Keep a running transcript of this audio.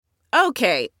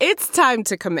Okay, it's time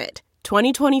to commit.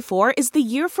 2024 is the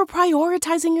year for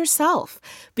prioritizing yourself.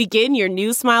 Begin your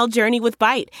new smile journey with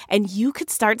Byte, and you could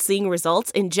start seeing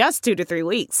results in just 2 to 3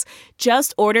 weeks.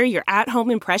 Just order your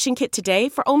at-home impression kit today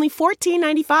for only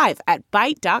 $14.95 at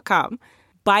Byte.com.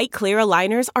 Byte Clear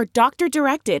aligners are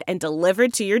doctor-directed and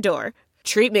delivered to your door.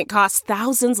 Treatment costs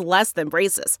thousands less than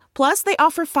braces. Plus, they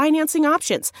offer financing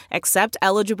options, accept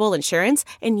eligible insurance,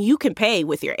 and you can pay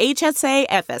with your HSA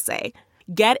FSA.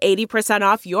 Get 80%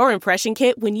 off your impression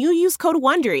kit when you use code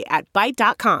WONDERY at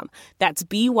Byte.com. That's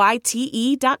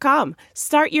BYTE.com.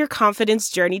 Start your confidence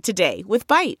journey today with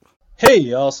Byte. Hey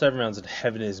y'all, 7 Rounds in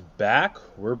Heaven is back.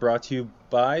 We're brought to you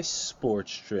by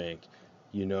Sports Drink.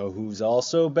 You know who's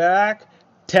also back?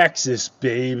 Texas,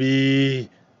 baby!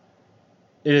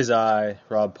 It is I,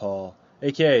 Rob Paul,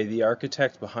 aka the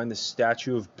architect behind the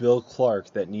statue of Bill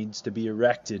Clark that needs to be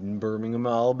erected in Birmingham,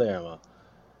 Alabama.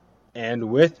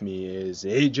 And with me is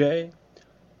AJ,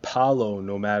 Paulo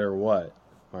no matter what,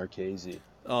 Marchese.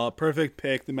 Perfect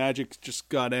pick. The Magic just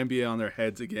got NBA on their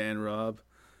heads again, Rob.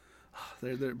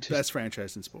 They're best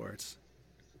franchise in sports.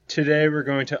 Today we're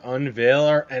going to unveil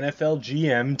our NFL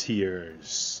GM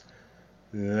tiers.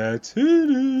 Let's hit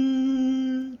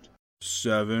it.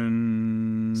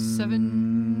 Seven.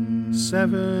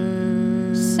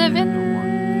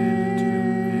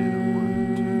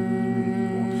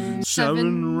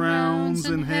 7 rounds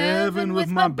in heaven with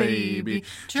my baby,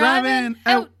 driving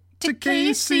out to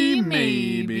KC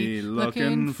maybe,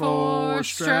 looking for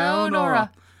Stroud or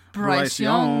a Bryce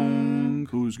Young.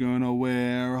 Who's gonna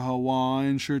wear a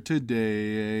Hawaiian shirt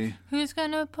today? Who's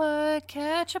gonna put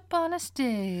ketchup on a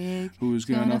stick? Who's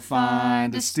gonna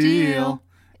find a steal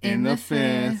in the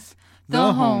fifth?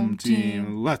 The home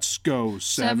team. Let's go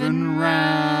 7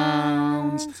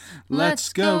 rounds. Let's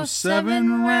go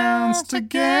 7 rounds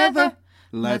together.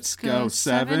 Let's go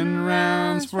 7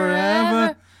 rounds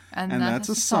forever. And that's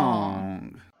a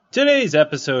song. Today's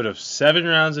episode of 7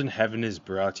 Rounds in Heaven is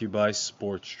brought to you by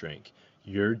Sports Drink,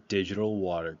 your digital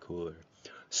water cooler.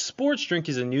 Sports Drink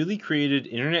is a newly created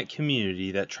internet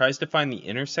community that tries to find the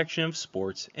intersection of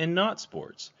sports and not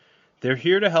sports. They're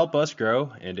here to help us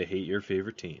grow and to hate your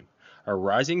favorite team. Our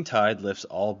rising tide lifts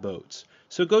all boats,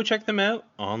 so go check them out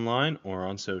online or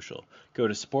on social. Go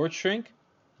to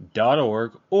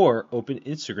sportsdrink.org or open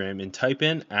Instagram and type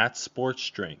in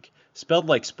 @sportsdrink, spelled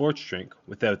like sports drink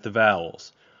without the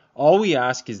vowels. All we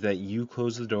ask is that you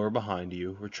close the door behind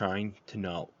you. We're trying to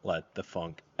not let the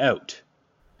funk out.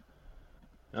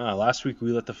 Last week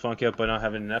we let the funk out by not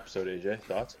having an episode, AJ.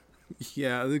 Thoughts?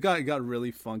 Yeah, it got really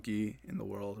funky in the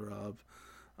world, Rob.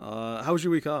 How was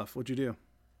your week off? What'd you do?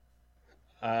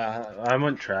 I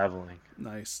went traveling.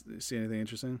 Nice. Did you see anything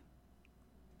interesting?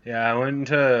 Yeah, I went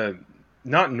to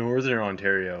not Northern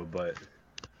Ontario, but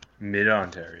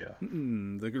Mid-Ontario.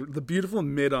 The beautiful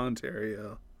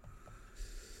Mid-Ontario.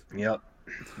 Yep.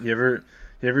 You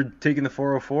ever taken the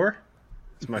 404?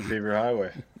 It's my favorite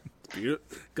highway.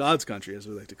 God's country, as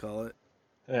we like to call it.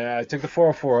 Yeah, I took the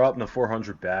 404 up and the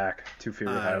 400 back. Two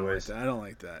favorite highways. I don't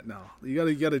like that. No, you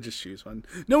gotta just choose one.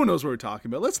 No one knows what we're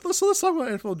talking about. Let's talk about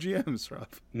NFL GMs, Rob.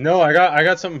 No, I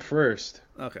got something first.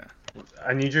 Okay.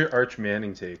 I need your Arch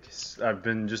Manning take. I've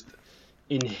been just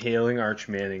inhaling Arch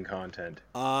Manning content.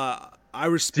 I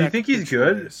respect. Do you think he's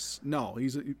good? No,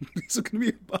 he's gonna be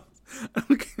a bust.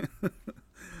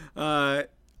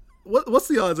 What's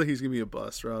the odds that he's gonna be a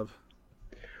bust, Rob?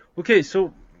 Okay,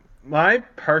 so I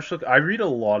read a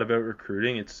lot about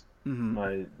recruiting. It's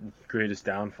my greatest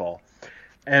downfall.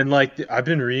 And I've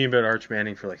been reading about Arch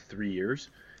Manning for 3 years.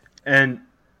 And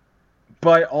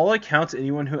by all accounts,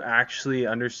 anyone who actually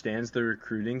understands the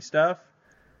recruiting stuff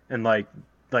and the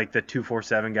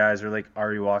 247 guys or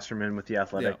Ari Wasserman with The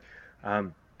Athletic,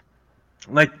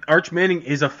 Arch Manning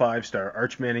is a 5-star.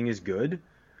 Arch Manning is good.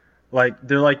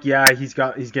 They're he's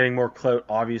getting more clout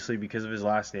obviously because of his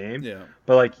last name. Yeah.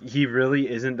 But he really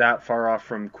isn't that far off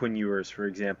from Quinn Ewers, for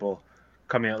example,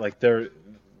 coming out.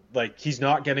 He's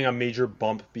not getting a major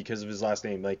bump because of his last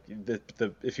name.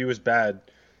 If he was bad,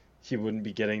 he wouldn't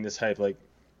be getting this hype.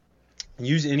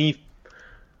 Use any.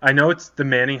 I know it's the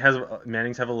Mannings have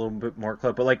a little bit more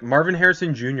clout, but Marvin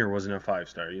Harrison Jr. wasn't a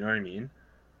 5-star. You know what I mean?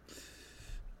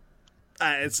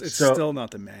 It's still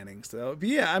not the Mannings though. But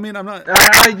yeah, I mean, I'm not.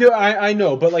 I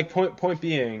know, but point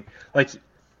being,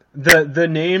 the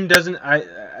name doesn't.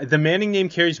 The Manning name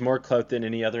carries more clout than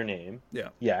any other name. Yeah.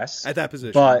 Yes. At that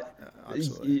position. But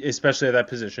especially at that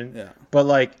position. Yeah.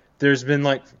 But there's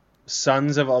been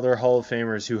sons of other Hall of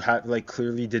Famers who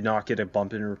clearly did not get a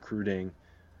bump in recruiting,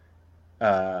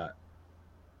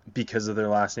 because of their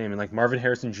last name, and Marvin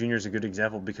Harrison Jr. is a good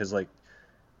example because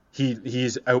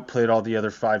he's outplayed all the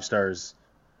other 5 stars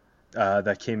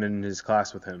that came in his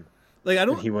class with him. Like I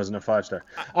don't. And he wasn't a 5-star.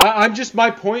 I'm just,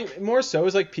 my point more so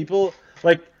is like people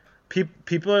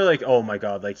are like, oh my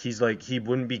god, like he's like, he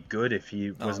wouldn't be good if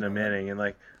he wasn't a Manning. And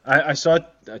like I saw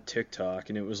a TikTok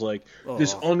and it was like,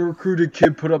 this unrecruited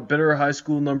kid put up better high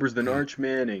school numbers than Arch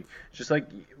Manning. It's just like,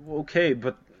 okay,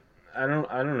 but I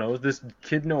don't know. This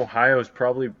kid in Ohio is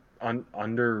probably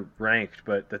underranked,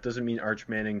 but that doesn't mean Arch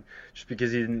Manning, just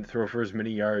because he didn't throw for as many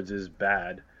yards, is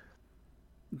bad.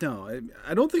 No,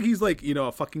 I don't think he's like,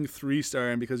 a fucking 3-star,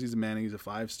 and because he's a Manning, he's a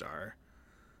 5-star.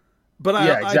 But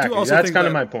exactly. I do also That's think kind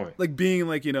of my point. Like being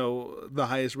like, the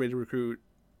highest rated recruit,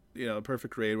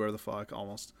 perfect grade, whatever the fuck,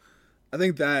 almost. I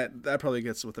think that probably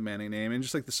gets with the Manning name, and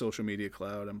just like the social media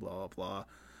cloud and blah blah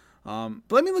blah.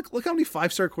 But I mean, look how many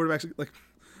 5-star quarterbacks like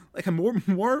more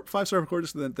 5-star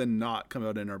quarterbacks than not come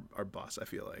out in our bus. I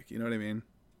feel like, you know what I mean.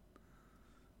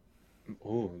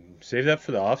 Oh, save that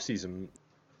for the offseason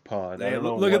pod. Yeah,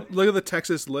 look at the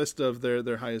Texas list of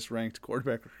their highest ranked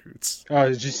quarterback recruits. Oh,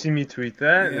 did you see me tweet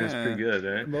that? Yeah. It was pretty good,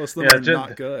 right? Most of them are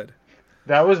not good.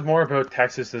 That was more about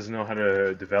Texas doesn't know how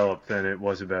to develop than it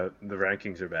was about the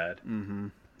rankings are bad. Mm-hmm.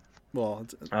 Well,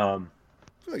 I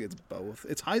feel like it's both.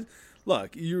 It's high.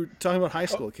 Look, you're talking about high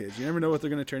school kids. You never know what they're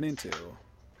going to turn into.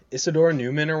 Isidore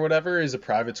Newman or whatever is a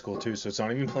private school too, so it's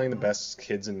not even playing the best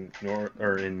kids in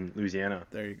Louisiana.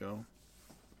 There you go.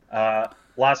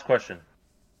 Last question.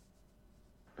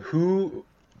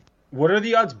 What are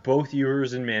the odds both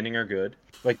Ewers and Manning are good?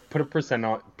 Like, put a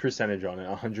percentage on it.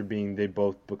 100 being they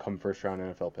both become first round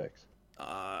NFL picks.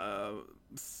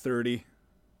 30.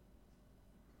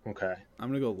 Okay. I'm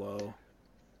gonna go low.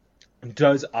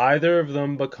 Does either of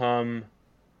them become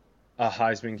a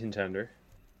Heisman contender?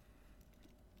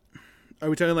 Are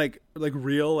we talking like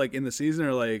real, like in the season,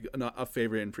 or like a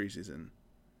favorite in preseason?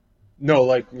 No,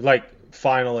 like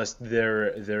finalists.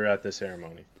 They're at the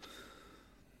ceremony.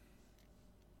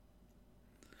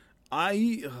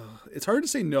 It's hard to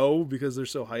say no because they're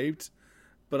so hyped,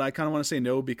 but I kind of want to say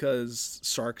no because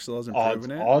Sark still hasn't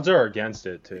proven it. Odds are against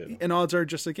it too, and odds are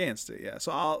just against it. Yeah,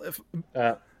 so if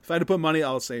I had to put money,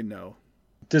 I'll say no.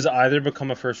 Does either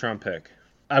become a first round pick?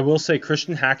 I will say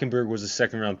Christian Hackenberg was a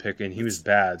second round pick and he was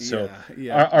bad. So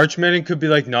yeah. Arch Manning could be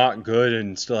like not good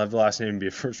and still have the last name and be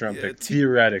a first round pick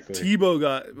theoretically.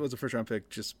 Tebow was a first round pick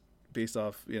just based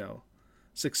off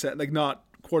success, like not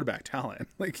quarterback talent.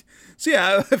 Like, so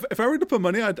yeah, if I were to put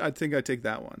money, I'd think I'd take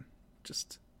that one.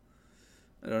 Just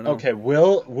I don't know. Okay,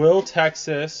 will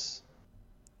Texas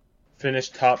finish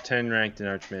top 10 ranked in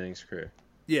Arch Manning's career?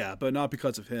 Yeah, but not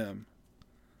because of him.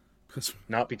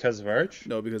 Not because of Arch?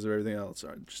 No, because of everything else.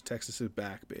 Just Texas is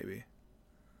back, baby.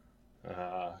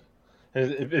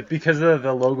 Because of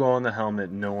the logo on the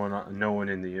helmet, no one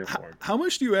in the uniform. How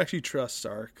much do you actually trust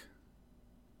Sark?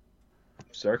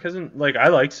 Sark hasn't I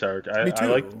like Sark. Me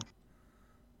too.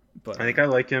 I think I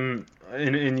like him,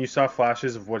 and you saw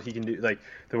flashes of what he can do. Like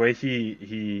the way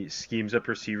he schemes up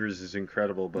receivers is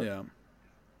incredible. But yeah.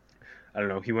 I don't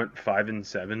know. He went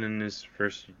 5-7 in his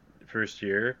first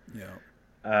year.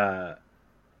 Yeah.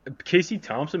 Casey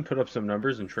Thompson put up some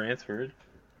numbers and transferred.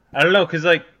 I don't know, because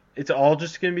it's all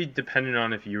just going to be dependent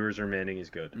on if Ewers or Manning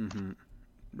is good. Mm-hmm.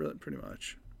 Really, pretty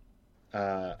much.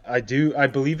 I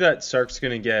believe that Sark's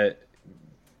going to get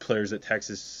players that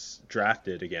Texas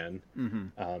drafted again.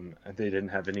 Mm-hmm. They didn't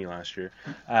have any last year.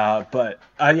 But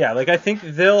I think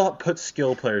they'll put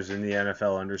skill players in the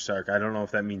NFL under Sark. I don't know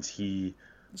if that means he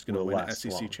is going to win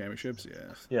SEC long. championships.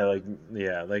 Yeah.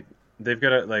 They've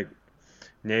got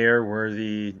Nair,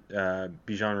 Worthy,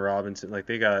 Bijan Robinson.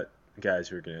 They got guys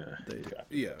who are gonna.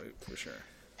 Yeah, for sure.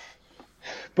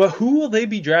 But who will they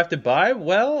be drafted by?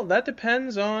 Well, that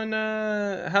depends on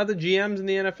how the GMs in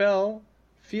the NFL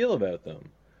feel about them.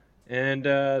 And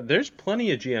there's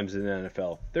plenty of GMs in the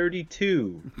NFL.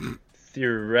 32,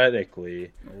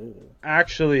 theoretically. Oh.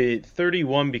 Actually,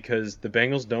 31 because the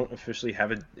Bengals don't officially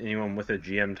have anyone with a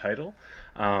GM title.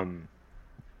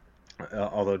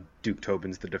 Although Duke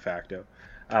Tobin's the de facto.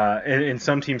 And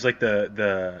some teams like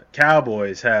the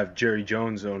Cowboys have Jerry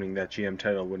Jones owning that GM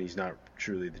title when he's not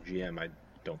truly the GM, I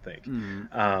don't think.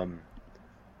 Mm-hmm.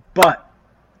 But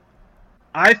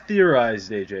I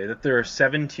theorized, AJ, that there are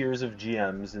 7 tiers of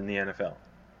GMs in the NFL.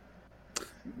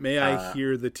 May I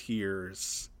hear the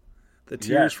tiers? The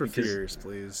tiers for fears,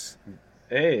 please.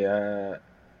 Hey,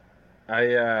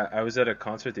 I was at a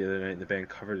concert the other night and the band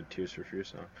covered a Tears for Fears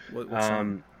song. What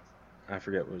song? I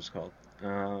forget what it's called.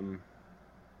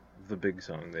 The big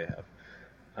song they have.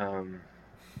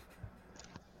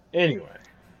 Anyway,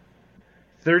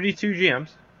 32 GMs,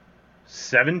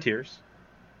 7 tiers.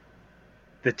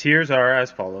 The tiers are as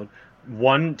followed: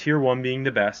 tier 1 being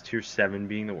the best, tier 7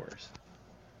 being the worst.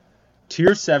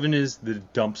 Tier 7 is the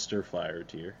dumpster fire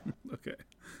tier. Okay.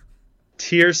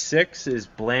 Tier 6 is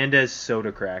Blandez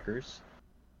soda crackers.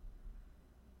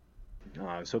 Oh,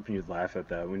 I was hoping you'd laugh at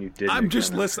that when you did. I'm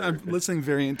just listening. I'm listening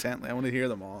very intently. I want to hear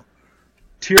them all.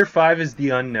 Tier 5 is the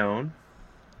unknown.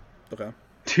 Okay.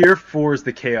 Tier 4 is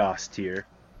the chaos tier.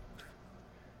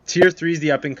 Tier 3 is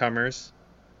the up-and-comers.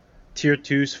 Tier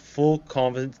 2 is full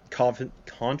confidence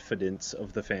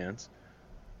of the fans.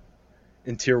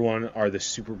 And Tier 1 are the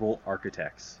Super Bowl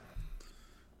architects.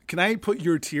 Can I put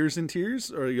your tiers in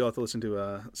tiers, or you'll have to listen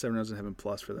to 7 Rounds in Heaven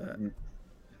Plus for that?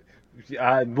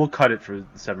 We'll cut it for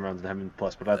 7 Rounds in Heaven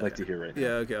Plus, but I'd like to hear right now.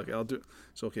 Yeah, okay. I'll do it.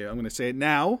 So, okay, I'm going to say it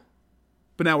now,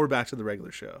 but now we're back to the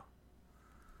regular show.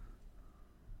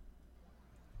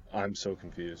 I'm so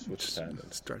confused. What just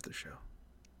happened? Start the show.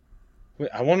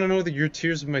 Wait, I want to know your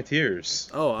tiers of my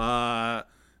tiers.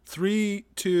 3,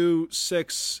 2,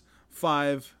 6,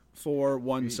 5, 4,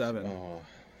 1, 7. Oh.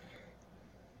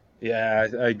 Yeah,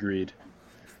 I agreed.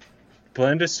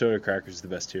 Blandez soda crackers is the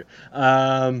best tier.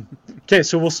 Okay,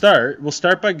 so we'll start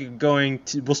by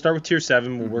we'll start with tier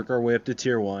 7. We'll work our way up to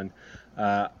tier 1.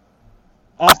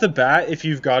 Off the bat, if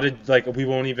you've got it, like, we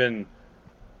won't even.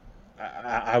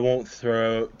 I won't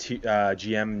throw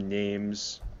GM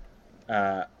names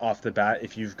off the bat.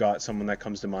 If you've got someone that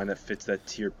comes to mind that fits that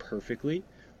tier perfectly,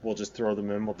 we'll just throw them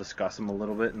in. We'll discuss them a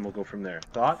little bit, and we'll go from there.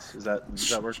 Thoughts? Does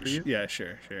that work for you? Yeah,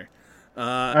 sure.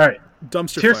 All right.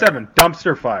 Dumpster Tier fire. 7,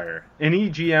 dumpster fire. Any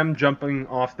GM jumping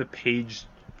off the page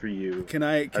for you? Can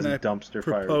I dumpster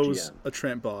fire propose GM? a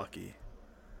Trent Baalke?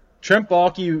 Trent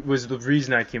Baalke was the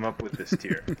reason I came up with this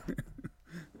tier.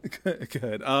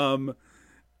 Good.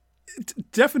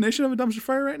 Definition of a dumpster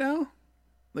fire right now?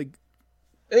 Like,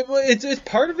 it's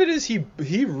part of it is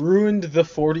he ruined the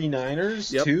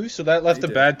 49ers too, so that left a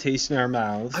bad taste in our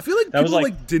mouths. I feel like that people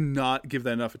did not give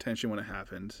that enough attention when it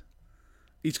happened.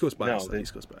 East Coast bias.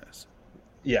 East Coast bias.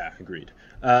 Yeah, agreed.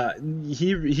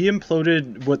 He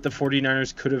imploded what the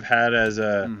 49ers could have had as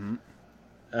a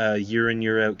year in,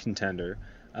 year out contender.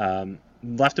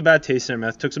 Left a bad taste in their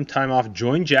mouth, took some time off,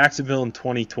 joined Jacksonville in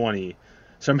 2020,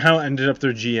 somehow ended up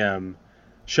their GM.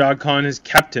 Shad Khan has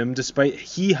kept him despite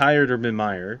he hired Urban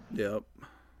Meyer. Yep.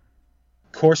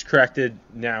 Course corrected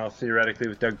now, theoretically,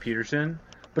 with Doug Peterson.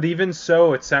 But even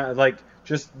so, it sounds like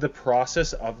just the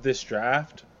process of this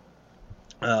draft.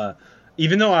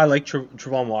 Even though I like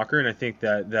Travon Walker, and I think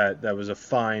that was a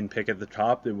fine pick at the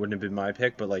top, it wouldn't have been my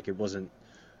pick, but like it wasn't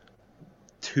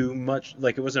too much,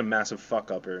 like it wasn't a massive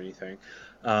fuck up or anything.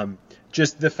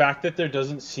 Just the fact that there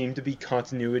doesn't seem to be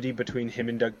continuity between him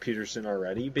and Doug Peterson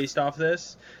already based off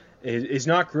this is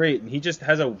not great, and he just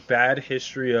has a bad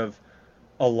history of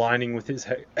aligning with his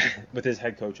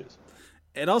head coaches.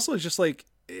 It also is just like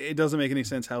it doesn't make any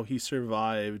sense how he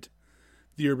survived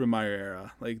the Urban Meyer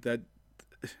era. Like that,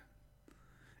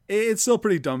 it's still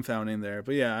pretty dumbfounding there.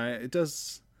 But yeah, it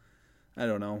does. I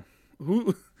don't know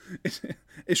who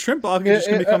is Trent Baalke just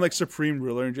going to become like supreme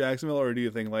ruler in Jacksonville, or do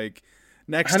you think like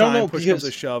next time push comes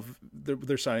to shove,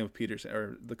 they're signing with Peterson,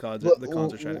 or the Cons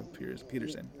are signing with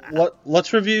Peterson?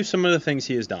 Let's review some of the things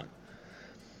he has done.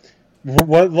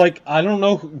 What, like, I don't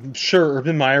know. Sure,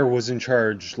 Urban Meyer was in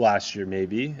charge last year,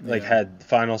 maybe, like had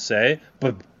final say,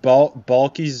 but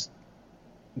Baalke's.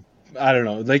 I don't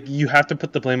know. Like, you have to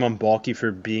put the blame on Baalke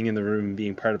for being in the room and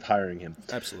being part of hiring him.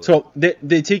 Absolutely. So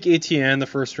they take ATN the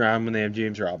first round when they have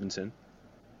James Robinson.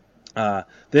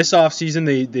 This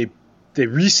offseason, they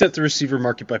reset the receiver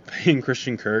market by paying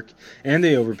Christian Kirk, and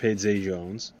they overpaid Zay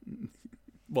Jones.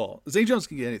 Well, Zay Jones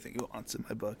can get anything he wants in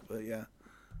my book, but yeah.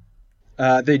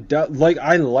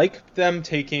 I like them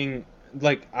taking.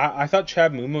 Like, I thought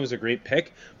Chad Muma was a great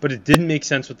pick, but it didn't make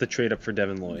sense with the trade up for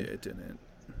Devin Lloyd. Yeah, it didn't.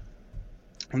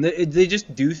 And they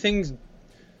just do things.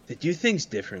 They do things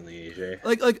differently, AJ.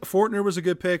 Like Fortner was a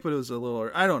good pick, but it was a little.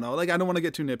 I don't know. Like, I don't want to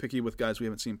get too nitpicky with guys we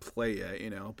haven't seen play yet, you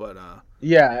know. But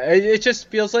yeah, it just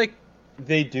feels like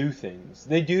they do things.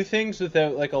 They do things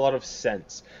without like a lot of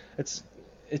sense.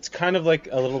 It's kind of like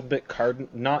a little bit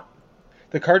not.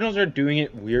 The Cardinals are doing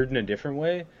it weird in a different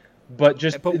way, but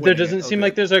there doesn't seem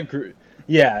like there's a.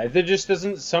 Yeah, there just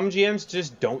doesn't. Some GMs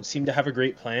just don't seem to have a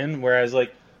great plan, whereas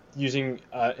like. Using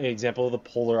an example of the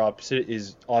polar opposite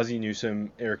is Ozzie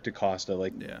Newsome, Eric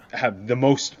DeCosta, have the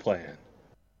most plan.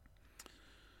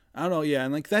 I don't know, yeah,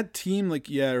 and like that team,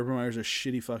 Urban Meyer's a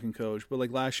shitty fucking coach, but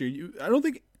like last year, I don't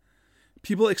think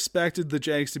people expected the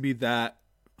Jags to be that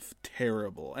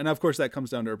terrible, and of course that comes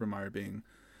down to Urban Meyer being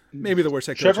maybe the worst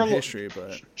head coach in history.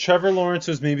 But Trevor Lawrence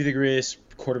was maybe the greatest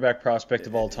quarterback prospect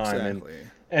of all time, exactly.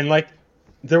 and like.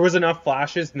 there was enough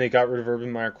flashes and they got rid of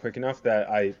Urban Meyer quick enough that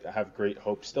I have great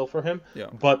hope still for him. Yeah.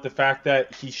 But the fact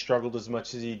that he struggled as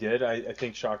much as he did, I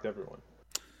think shocked everyone.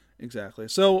 Exactly.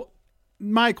 So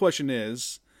my question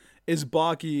is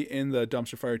Balky in the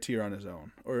dumpster fire tier on his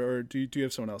own? Or do you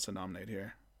have someone else to nominate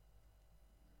here?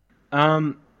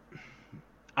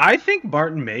 I think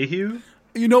Martin Mayhew.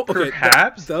 Okay,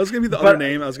 perhaps that was gonna be the other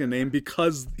name I was gonna name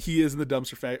because he is in the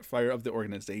dumpster fire of the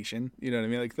organization. You know what I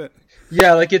mean, like that.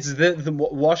 Yeah, like it's the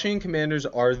Washington Commanders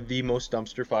are the most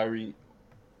dumpster fiery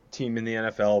team in the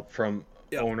NFL from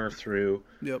owner through.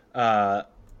 Yep.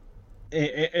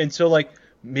 And so like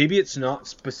maybe it's not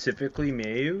specifically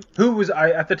Mayhew, who was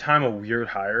at the time a weird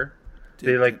hire.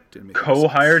 They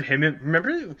co-hired him.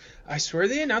 Remember, I swear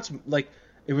they announced like.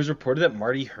 It was reported that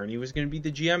Marty Herney was going to be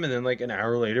the GM, and then like an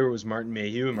hour later it was Martin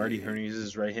Mayhew, and Marty Herney is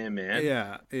his right-hand man.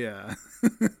 Yeah.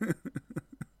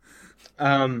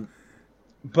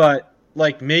 But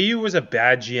like Mayhew was a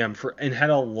bad GM and had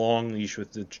a long leash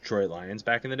with the Detroit Lions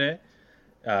back in the day,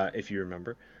 if you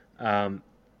remember. And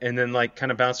then like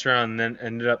kind of bounced around and then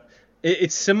ended up.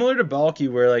 It's similar to Balky,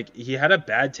 where like he had a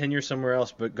bad tenure somewhere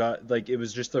else, but got like it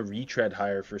was just a retread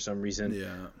hire for some reason.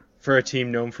 Yeah. For a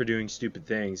team known for doing stupid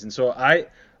things. And so I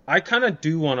kind of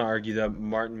do want to argue that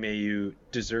Martin Mayhew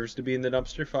deserves to be in the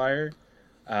dumpster fire.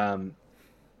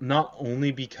 Not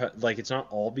only because, like, it's not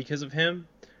all because of him.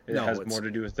 It has more to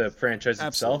do with the franchise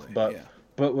itself. But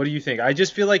what do you think? I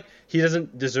just feel like he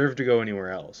doesn't deserve to go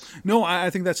anywhere else. No, I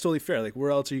think that's totally fair. Like,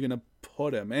 where else are you going to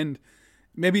put him? And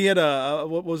maybe he had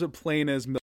what was it, plain as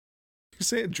milk?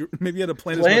 Maybe he had a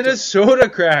plain as soda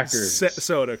crackers.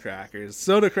 Soda crackers.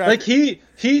 Like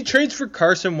he trades for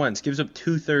Carson Wentz, gives up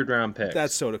 2 third-round picks.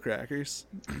 That's soda crackers.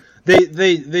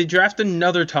 They draft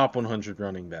another top 100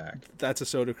 running back. That's a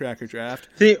soda cracker draft.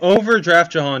 They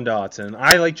overdraft Jahan Dotson.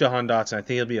 I like Jahan Dotson. I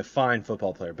think he'll be a fine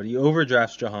football player, but he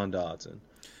overdrafts Jahan Dotson.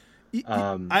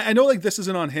 I know like this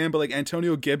isn't on him, but like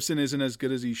Antonio Gibson isn't as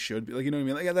good as he should be. Like, you know what I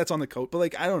mean? Like, yeah, that's on the coach, but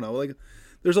like I don't know, like.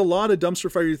 There's a lot of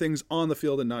dumpster fire things on the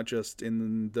field and not just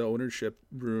in the ownership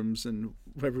rooms and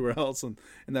everywhere else in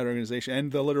that organization,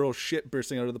 and the literal shit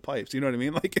bursting out of the pipes. You know what I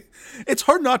mean? Like, it's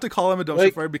hard not to call him a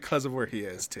dumpster fire because of where he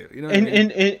is too. You know what I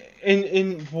mean?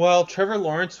 And while Trevor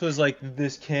Lawrence was like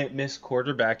this can't miss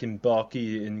quarterback and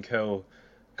Balky and co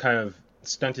kind of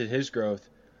stunted his growth,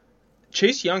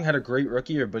 Chase Young had a great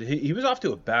rookie year, but he was off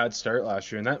to a bad start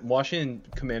last year. And that Washington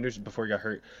Commanders, before he got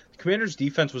hurt, the Commanders'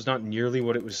 defense was not nearly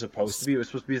what it was supposed to be. It was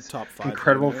supposed to be this top 5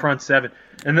 incredible front seven.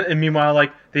 And meanwhile,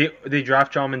 like they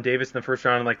draft John Davis in the first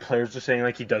round, and like players are saying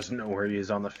like he doesn't know where he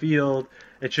is on the field.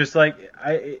 It's just like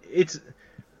I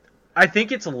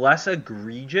think it's less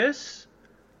egregious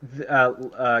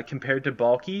compared to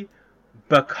Balky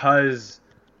because.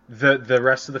 The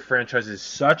rest of the franchise is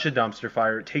such a dumpster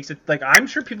fire. It takes it like I'm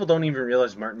sure people don't even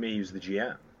realize Martin Mayhew's the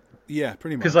GM. Yeah,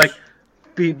 pretty much. Because like,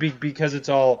 because it's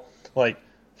all like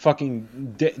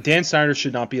fucking Dan Snyder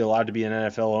should not be allowed to be an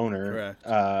NFL owner.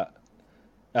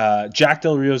 Correct. Jack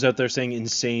Del Rio's out there saying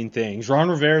insane things. Ron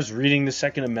Rivera's reading the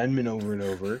Second Amendment over and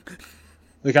over.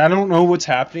 Like I don't know what's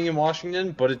happening in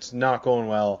Washington, but it's not going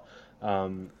well.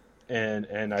 And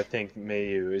I think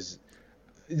Mayhew is.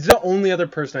 He's the only other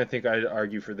person I think I'd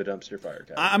argue for the dumpster fire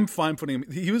category. I'm fine putting him.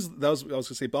 I was gonna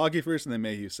say Balky first and then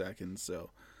Mayhew second. So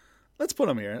let's put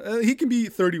him here. He can be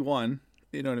 31.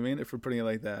 You know what I mean? If we're putting it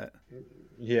like that.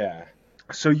 Yeah.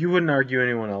 So you wouldn't argue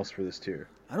anyone else for this tier?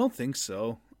 I don't think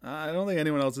so. I don't think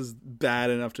anyone else is bad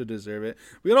enough to deserve it.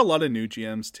 We got a lot of new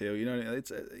GMs too. You know,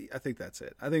 I think that's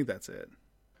it.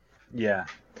 Yeah.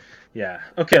 Yeah.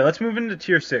 Okay, let's move into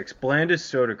tier 6. Blandest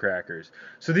soda crackers.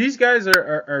 So these guys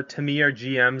are to me are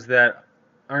GMs that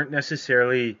aren't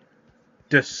necessarily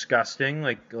disgusting,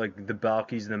 like the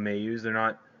Balkys and the Mayhews. They're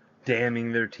not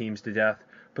damning their teams to death,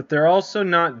 but they're also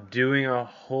not doing a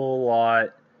whole lot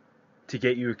to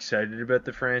get you excited about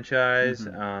the franchise.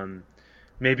 Mm-hmm.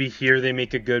 Maybe here they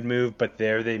make a good move, but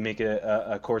there they make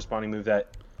a corresponding move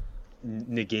that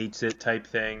negates it type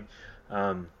thing.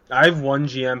 I have one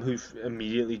GM who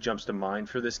immediately jumps to mind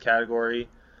for this category.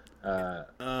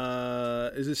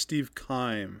 Is it Steve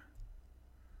Keim?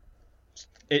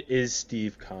 It is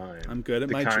Steve Keim. I'm good at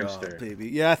my job, baby.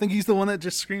 Yeah, I think he's the one that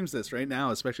just screams this right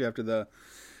now, especially after the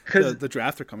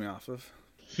draft they're coming off of.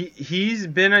 He's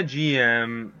been a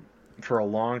GM for a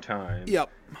long time. Yep.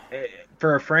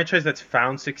 For a franchise that's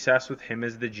found success with him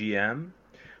as the GM,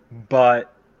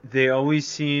 but they always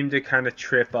seem to kind of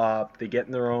trip up. They get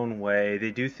in their own way. They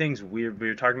do things weird. We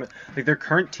were talking about like their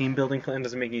current team building plan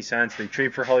doesn't make any sense. They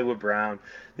trade for Hollywood Brown.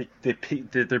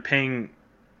 They're paying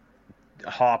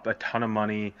Hop a ton of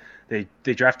money. They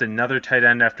draft another tight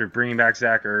end after bringing back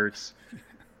Zach Ertz.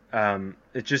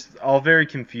 It's just all very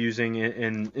confusing,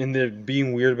 and they're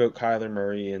being weird about Kyler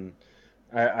Murray, and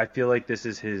I feel like this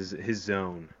is his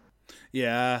zone.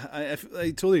 Yeah, I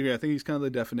totally agree. I think he's kind of the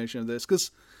definition of this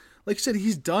because, like you said,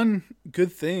 he's done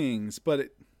good things, but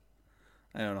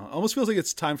I don't know. It almost feels like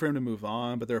it's time for him to move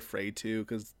on, but they're afraid to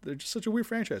because they're just such a weird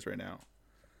franchise right now.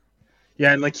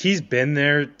 Yeah, and like he's been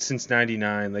there since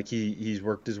 '99. Like he's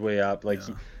worked his way up. Like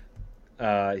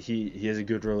he has a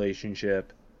good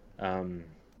relationship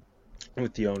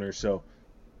with the owner. So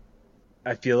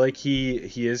I feel like he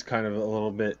is kind of a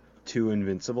little bit too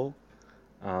invincible.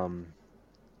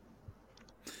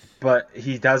 But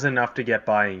he does enough to get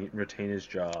by and retain his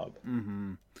job.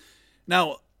 Mm-hmm.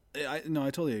 Now, I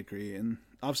totally agree. And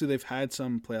obviously they've had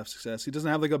some playoff success. He doesn't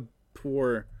have like a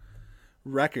poor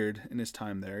record in his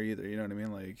time there either. You know what I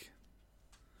mean? Like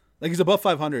he's above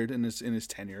 500 in his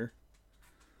tenure,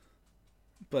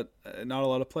 but not a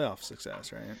lot of playoff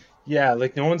success, right? Yeah,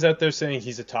 like no one's out there saying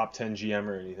he's a top 10 GM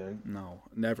or anything. No,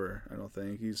 never. I don't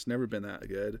think he's never been that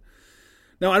good.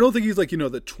 Now, I don't think he's like,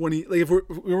 the 20. Like, if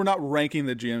we're not ranking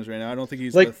the GMs right now, I don't think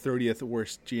he's like, the 30th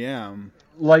worst GM.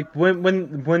 Like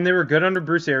when they were good under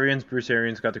Bruce Arians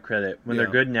got the credit. When they're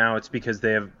good now, it's because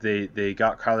they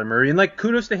got Kyler Murray, and like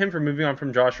kudos to him for moving on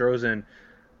from Josh Rosen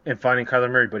and finding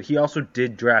Kyler Murray. But he also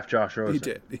did draft Josh Rosen. He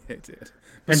did.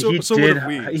 And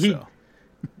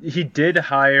he did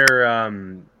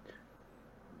hire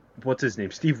what's his name,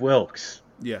 Steve Wilkes.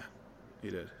 Yeah, he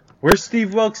did. Where's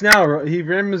Steve Wilkes now? He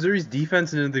ran Missouri's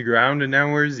defense into the ground, and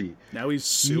now where is he? Now he's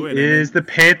suing. He is the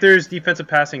Panthers' defensive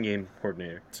passing game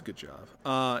coordinator. It's a good job.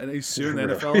 And he's suing the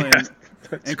NFL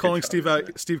and calling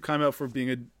Steve Keim out for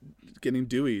getting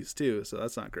Deweys too. So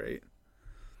that's not great.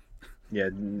 Yeah.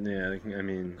 I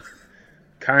mean,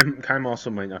 Keim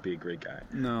also might not be a great guy.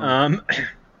 No.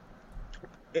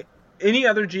 Any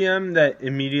other GM that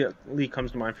immediately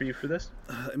comes to mind for you for this?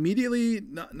 Immediately,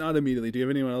 not immediately. Do you have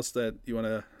anyone else that you want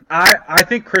to? I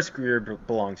think Chris Greer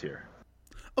belongs here.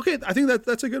 Okay, I think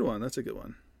that's a good one. That's a good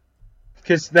one.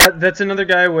 Because that's another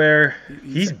guy where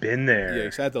he's been there. Yeah,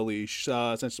 he's had the leash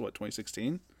since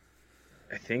 2016.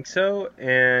 I think so,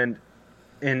 and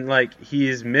like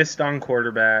he's missed on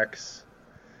quarterbacks.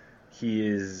 He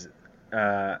is,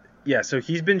 so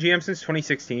he's been GM since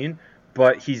 2016.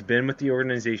 But he's been with the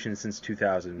organization since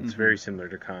 2000. It's very similar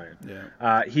to Keim.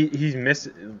 Yeah. He's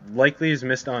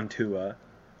missed on Tua.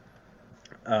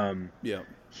 Yeah.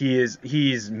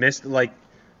 He's missed like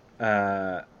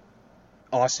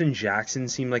Austin Jackson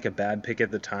seemed like a bad pick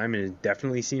at the time, and it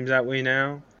definitely seems that way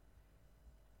now.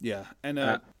 Yeah, and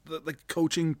the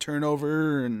coaching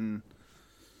turnover and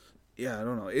I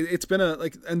don't know. It's been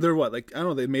and they're what, like, I don't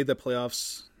know. They made the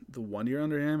playoffs the 1 year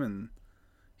under him, and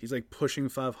he's like pushing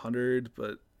 500,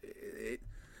 but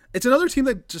it's another team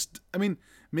that just, I mean,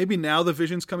 maybe now the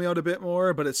vision's coming out a bit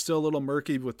more, but it's still a little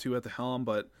murky with two at the helm.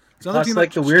 But it's another team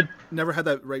that never had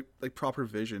that right, like, proper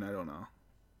vision. I don't know.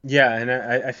 Yeah, and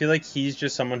I feel like he's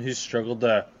just someone who's struggled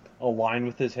to align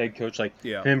with his head coach. Like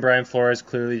him and Brian Flores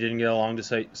clearly didn't get along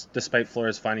despite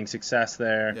Flores finding success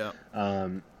there.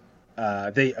 Yeah.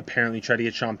 They apparently try to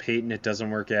get Sean Payton. It doesn't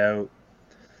work out.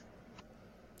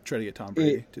 Try to get Tom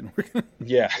Brady. Didn't work.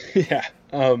 Yeah.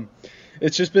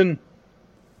 It's just been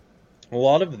a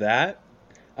lot of that,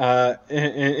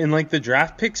 and like the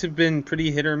draft picks have been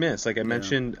pretty hit or miss. Like I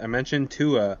mentioned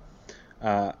Tua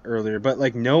earlier, but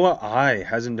like Noah I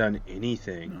hasn't done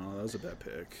anything. No, that was a bad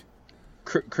pick.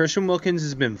 Christian Wilkins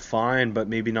has been fine, but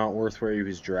maybe not worth where he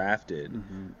was drafted.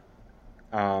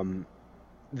 Mm-hmm.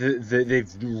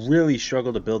 They've really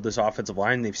struggled to build this offensive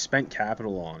line. They've spent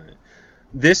capital on it.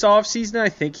 This offseason, I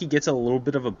think he gets a little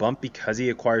bit of a bump because he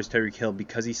acquires Tyreek Hill,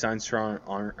 because he signs Teron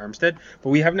Armstead. But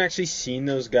we haven't actually seen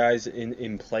those guys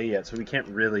in play yet, so we can't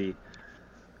really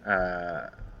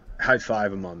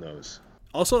high-five him on those.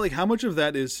 Also, like, how much of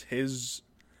that is his,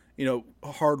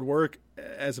 hard work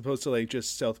as opposed to, like,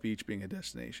 just South Beach being a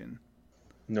destination?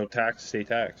 No tax, state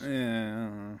tax. Yeah, I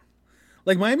don't know.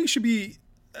 Like, Miami should be,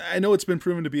 I know it's been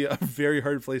proven to be a very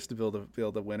hard place to build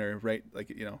a winner, right?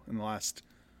 Like, in the last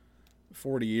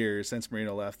 40 years since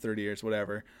Marino left, 30 years,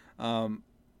 whatever.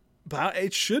 But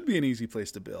it should be an easy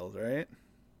place to build, right?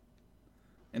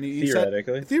 And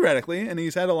theoretically, and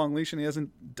he's had a long leash and he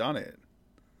hasn't done it.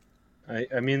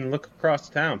 I mean, look across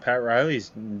town. Pat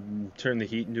Riley's turned the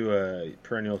Heat into a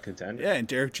perennial contender. Yeah, and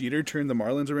Derek Jeter turned the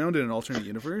Marlins around in an alternate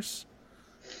universe.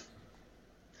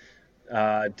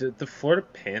 Did the Florida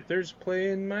Panthers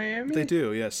play in Miami? They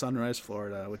do, yeah. Sunrise,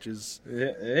 Florida, which is...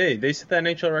 Hey, they set the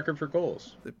NHL record for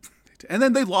goals. And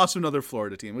then they lost to another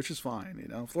Florida team, which is fine.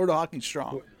 Florida hockey's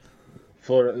strong.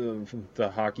 Florida, the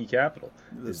hockey capital.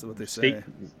 That's what they say.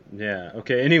 Yeah.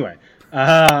 Okay. Anyway,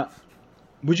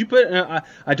 Would you put?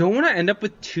 I don't want to end up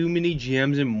with too many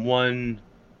GMs in one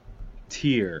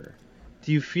tier.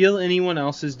 Do you feel anyone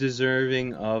else is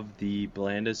deserving of the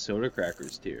blandest soda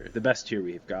crackers tier, the best tier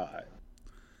we've got?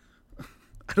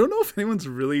 I don't know if anyone's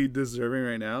really deserving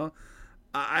right now.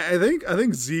 I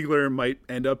think Ziegler might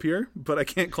end up here, but I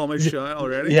can't call my shot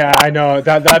already. Yeah, I know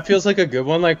that feels like a good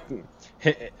one. Like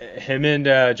him and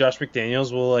Josh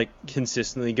McDaniels will like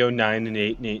consistently go 9 and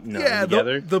 8 and 8 and 9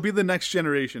 together. They'll be the next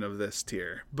generation of this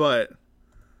tier. But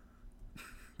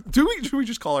should we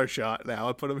just call our shot now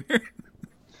and put them here?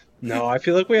 No, I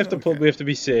feel like we have to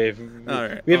be safe. All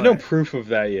right, we have no proof of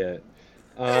that yet.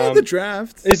 The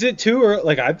draft. Is it too early?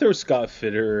 Like, I'd throw Scott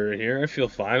Fitterer in here. I feel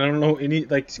fine. I don't know any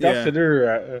like Scott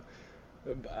Fitterer.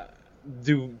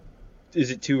 Is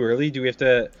it too early? Do we have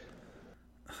to?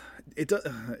 It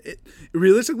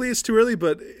realistically it's too early,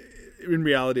 but in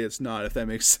reality it's not. If that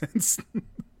makes sense.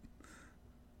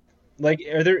 Like,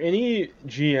 are there any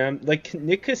GM like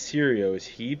Nick Caserio? Is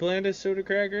he bland as soda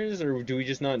crackers, or do we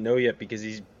just not know yet because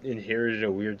he's inherited a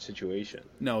weird situation?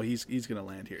 No, he's gonna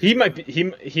land here. He might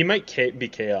be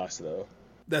chaos though.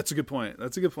 That's a good point. I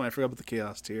forgot about the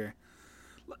chaos tier.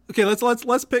 Okay, let's put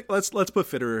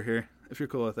Fitterer here if you're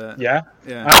cool with that. Yeah.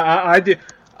 I do.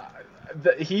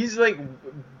 He's like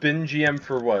been GM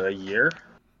for what, a year?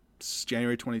 It's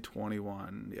January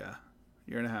 2021. Yeah,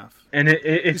 year and a half. And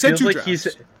it feels like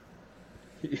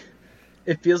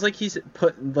It feels like he's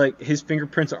put like his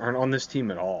fingerprints aren't on this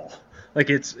team at all. Like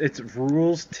it's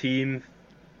Rule's team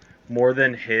more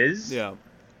than his. Yeah.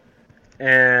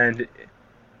 And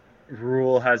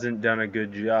Rule hasn't done a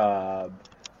good job.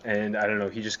 And I don't know,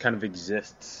 he just kind of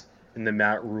exists in the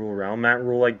Matt Rule realm. Matt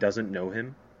Rule like doesn't know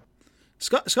him.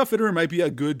 Scott Fitterer might be a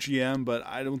good GM, but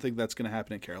I don't think that's going to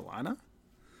happen in Carolina.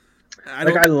 I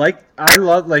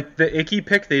love like the Icky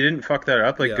pick. They didn't fuck that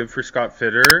up. Like, good for Scott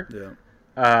Fitterer. Yeah.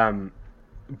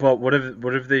 But what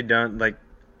have they done? Like,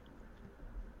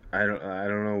 I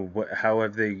don't know how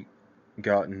have they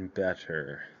gotten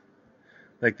better?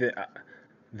 Like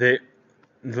they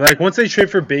like once they trade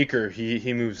for Baker,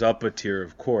 he moves up a tier,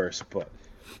 of course. But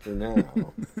for now,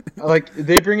 like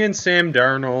they bring in Sam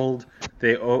Darnold,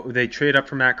 they trade up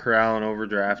for Matt Corral and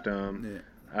overdraft him.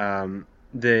 Yeah.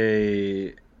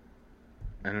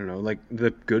 I don't know, like the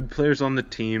good players on the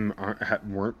team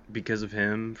weren't because of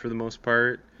him for the most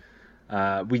part.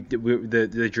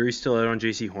 The jury's still out on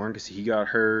J.C. Horn because he got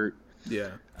hurt.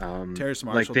 Yeah. Terrace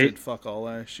Marshall did fuck all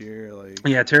last year.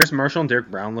 Yeah, Terrace Marshall and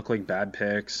Derek Brown look like bad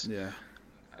picks. Yeah.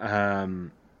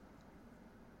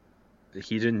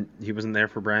 He wasn't there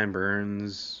for Brian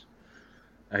Burns.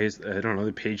 I don't know.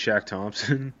 They paid Shaq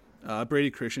Thompson. Brady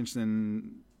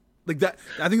Christensen, like that.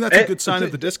 I think that's a good sign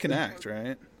of the disconnect,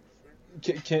 right?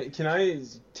 Can I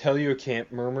tell you a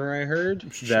camp murmur I heard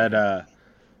that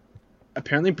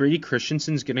apparently Brady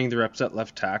Christensen's getting the reps at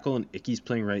left tackle and Icky's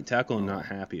playing right tackle and not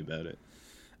happy about it.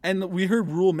 And we heard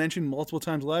Rule mention multiple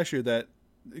times last year that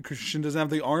Christensen doesn't have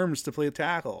the arms to play a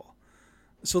tackle.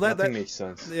 So that makes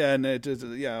sense. Yeah, and it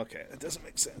doesn't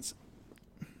make sense.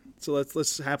 So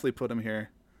let's happily put him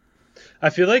here. I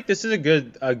feel like this is a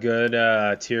good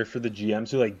tier for the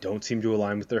GMs who like don't seem to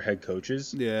align with their head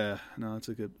coaches. Yeah, no, it's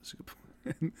a good point.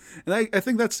 And I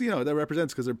think that's that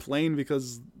represents because they're playing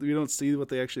because we don't see what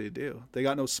they actually do. They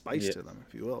got no spice to them,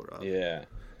 if you will, Rob. Yeah.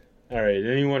 All right.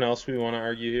 Anyone else we want to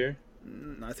argue here?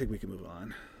 I think we can move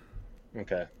on.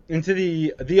 Okay. Into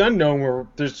the unknown where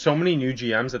there's so many new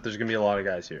GMs that there's gonna be a lot of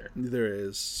guys here. There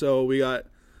is. So we got.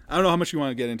 I don't know how much you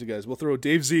want to get into, guys. We'll throw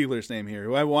Dave Ziegler's name here,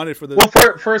 who I wanted for the. Well,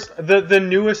 first, the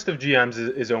newest of GMs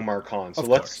is Omar Khan, so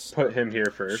let's put him here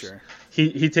first. Sure.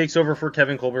 He takes over for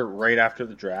Kevin Colbert right after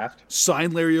the draft.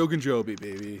 Sign Larry Ogunjobi,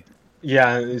 baby.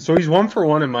 Yeah, so he's 1 for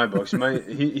 1 in my books.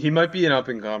 He might be an up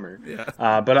and comer. Yeah.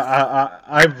 But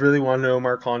I really wanted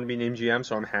Omar Khan to be named GM,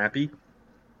 so I'm happy.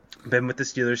 Been with the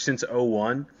Steelers since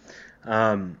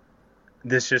 2001.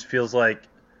 This just feels like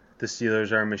the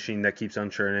Steelers are a machine that keeps on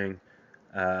churning.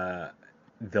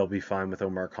 They'll be fine with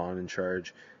Omar Khan in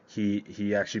charge.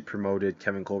 He actually promoted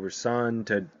Kevin Colbert's son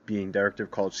to being director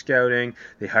of college scouting.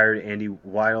 They hired Andy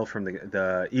Weidel from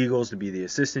the Eagles to be the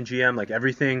assistant GM. Like,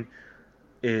 everything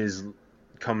is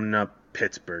coming up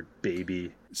Pittsburgh,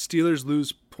 baby. Steelers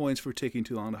lose points for taking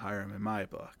too long to hire him, in my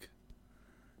book.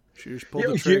 She just pulled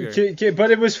the trigger.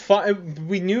 But it was fun.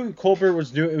 We knew Colbert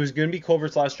was it was going to be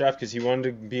Colbert's last draft because he wanted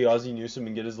to be Ozzie Newsome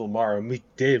and get his Lamar, and we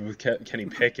did with Kenny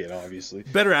Pickett, obviously.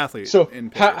 Better athlete. So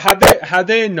had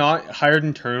they not hired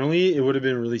internally, it would have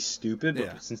been really stupid.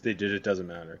 But since they did, it doesn't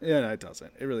matter. Yeah, no, it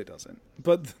doesn't. It really doesn't.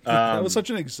 But that was such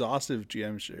an exhaustive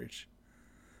GM search.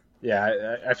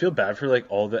 Yeah, I feel bad for like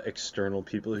all the external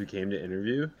people who came to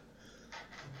interview.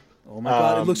 Oh my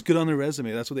God, it looks good on their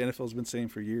resume. That's what the NFL's been saying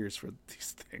for years for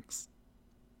these things.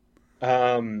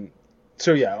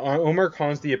 So yeah, Omar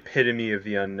Khan's the epitome of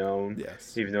the unknown.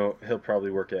 Yes. Even though he'll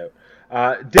probably work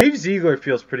out. Dave Ziegler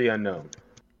feels pretty unknown.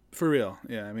 For real,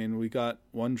 yeah. I mean, we got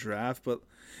one draft, but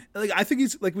like I think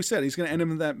he's like we said, he's going to end up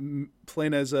in that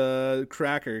playing as a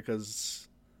cracker because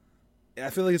I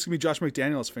feel like it's going to be Josh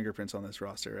McDaniels' fingerprints on this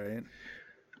roster, right?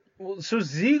 Well, so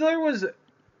Ziegler was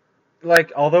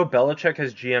like, although Belichick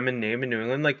has GM in name in New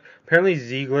England, like apparently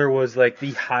Ziegler was like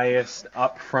the highest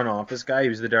up front office guy. He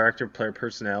was the director of player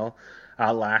personnel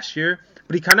last year,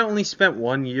 but he kind of only spent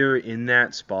 1 year in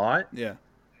that spot. Yeah.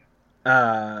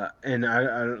 And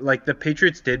I like the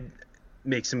Patriots did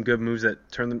make some good moves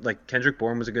that turned them. Like Kendrick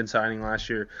Bourne was a good signing last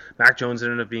year. Mac Jones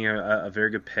ended up being a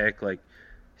very good pick. Like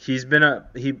he's been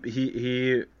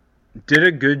he did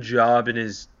a good job in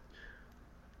his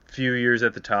few years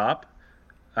at the top.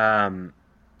 And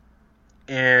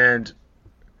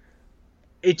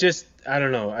it just, I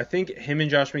don't know. I think him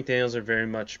and Josh McDaniels are very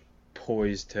much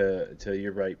poised to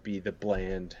you're right, be the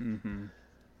bland. Mm-hmm.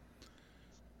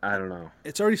 I don't know.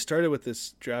 It's already started with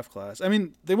this draft class. I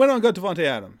mean, they went on and got Devontae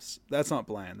Adams. That's not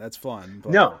bland. That's fun.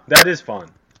 But, No, that is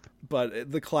fun.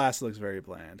 But the class looks very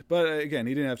bland. But again,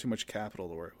 he didn't have too much capital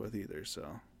to work with either,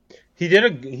 so.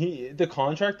 The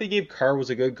contract they gave Carr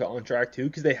was a good contract too,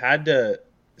 because they had to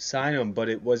sign him, but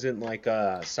it wasn't like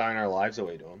sign our lives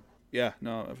away to him. Yeah,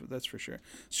 no, that's for sure.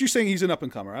 So you're saying he's an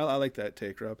up-and-comer. I like that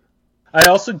take, Rob. I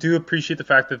also do appreciate the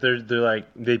fact that they're like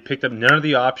they picked up none of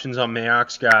the options on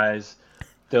Mayock's guys.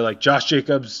 They're like, Josh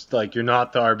Jacobs, like, you're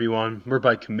not the RB1. We're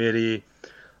by committee.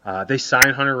 They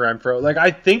signed Hunter Renfrow. Like,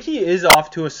 I think he is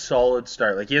off to a solid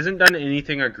start. Like, he hasn't done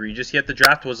anything egregious yet. The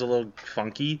draft was a little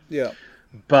funky. Yeah.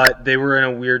 But they were in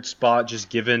a weird spot just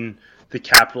given the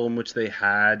capital in which they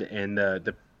had and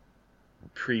the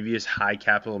previous high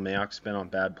capital Mayock spent on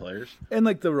bad players. And,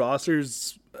 like, the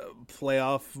rosters play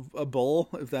off a bull,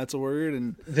 if that's a word.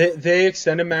 And They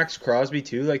extended Max Crosby,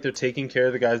 too. Like, they're taking care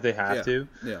of the guys they have to.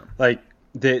 Yeah. Like,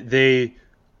 they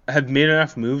have made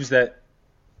enough moves that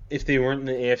if they weren't in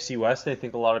the AFC West, I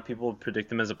think a lot of people would predict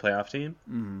them as a playoff team.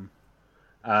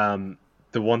 Mm-hmm.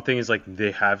 The one thing is, like,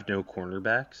 they have no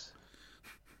cornerbacks.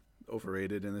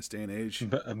 Overrated in this day and age.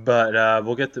 But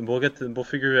we'll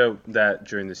figure out that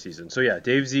during the season. So yeah,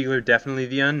 Dave Ziegler definitely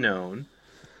the unknown.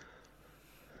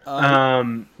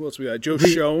 Who else we got? Joe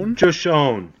Schoen. Joe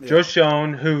Schoen. Yeah. Joe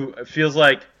Schoen, who feels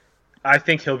like I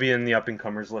think he'll be in the up and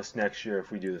comers list next year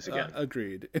if we do this again.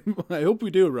 Agreed. I hope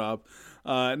we do, Rob.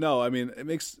 No, I mean it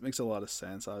makes a lot of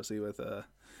sense. Obviously, with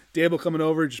Dable coming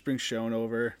over, just bring Schoen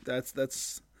over. That's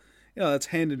that's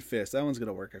hand and fist. That one's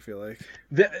gonna work. I feel like.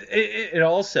 It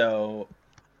also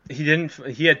he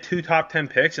had 2 top 10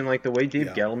 picks, and like the way Dave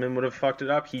Gettleman would have fucked it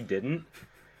up, he didn't.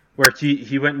 Where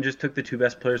he went and just took the 2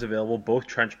 best players available, both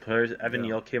trench players, Evan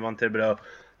Neal, Kayvon Thibodeau,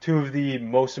 2 of the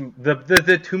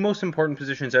the 2 most important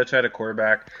positions outside of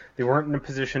quarterback. They weren't in a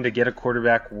position to get a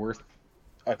quarterback worth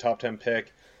a top 10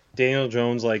 pick. Daniel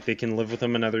Jones, like, they can live with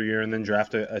him another year and then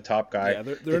draft a top guy. Yeah,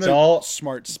 they're in a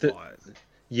smart spot.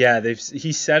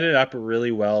 He set it up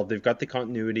really well. They've got the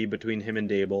continuity between him and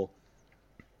Dable.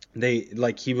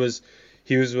 He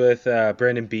was with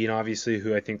Brandon Beane, obviously,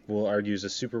 who I think will argue is a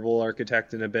Super Bowl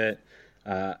architect in a bit.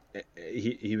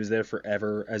 He was there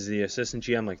forever as the assistant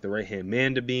GM, like the right-hand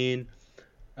man to Beane.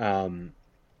 I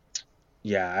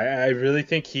really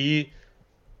think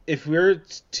if we were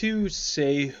to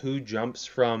say who jumps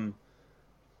from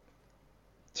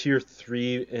tier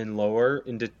 3 and lower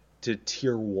into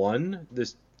tier 1,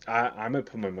 I might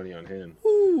put my money on him.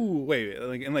 Ooh, wait,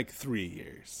 like in 3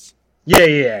 years.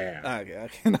 Yeah. Okay,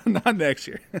 not next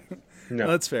year. No,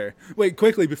 that's fair. Wait,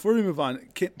 quickly before we move on,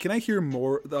 can I hear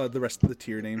more the rest of the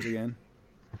tier names again?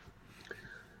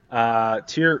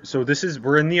 So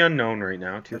we're in the unknown right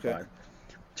now. Tier 5.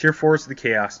 Tier 4 is the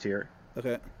chaos tier.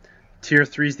 Okay. Tier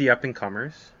 3 is the up and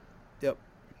comers. Yep.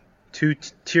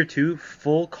 Tier 2,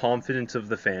 full confidence of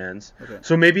the fans. Okay.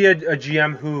 So maybe a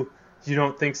GM who you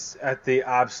don't think's at the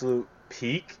absolute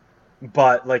peak,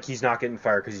 but like he's not getting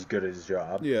fired because he's good at his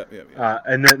job. Yeah.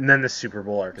 And then the Super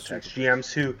Bowl architects,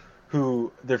 GMs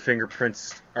who their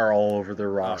fingerprints are all over their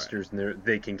rosters and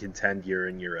they can contend year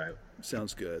in year out.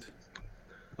 Sounds good.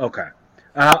 Okay.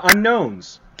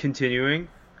 Unknowns continuing.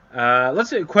 Let's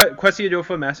say Kwesi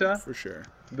Adofo-Mensah For sure.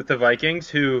 with the Vikings,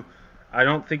 who I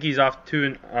don't think he's off to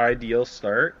an ideal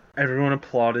start. Everyone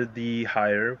applauded the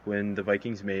hire when the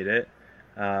Vikings made it.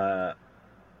 A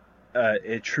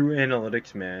true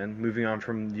analytics man, moving on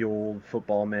from the old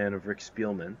football man of Rick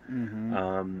Spielman.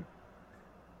 Mm-hmm.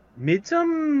 Made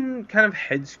some kind of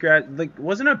head scratch. Like,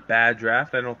 wasn't a bad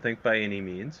draft, I don't think, by any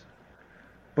means.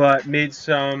 but made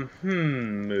some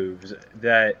moves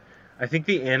that I think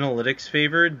the analytics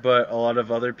favored, but a lot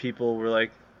of other people were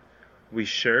like, we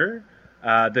sure?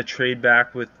 The trade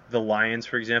back with the Lions,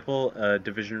 for example, a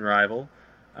division rival,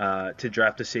 to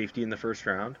draft a safety in the first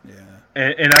round. Yeah.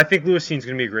 And I think Lewis Cines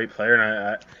going to be a great player,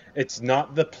 and it's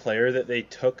not the player that they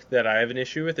took that I have an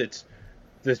issue with. It's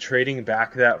the trading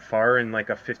back that far in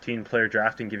like a 15-player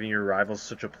draft and giving your rivals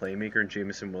such a playmaker in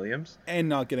Jameson Williams. And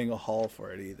not getting a haul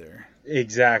for it either.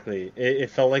 Exactly. It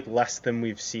felt like less than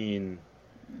we've seen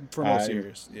for most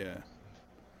years. Yeah.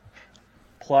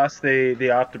 Plus, they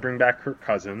opt to bring back Kirk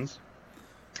Cousins,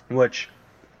 which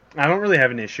I don't really have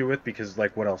an issue with because,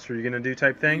 like, what else are you going to do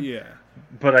type thing? Yeah.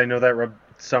 But I know that rubbed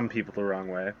some people the wrong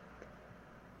way.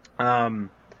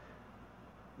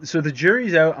 So the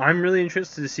jury's out. I'm really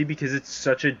interested to see because it's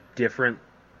such a different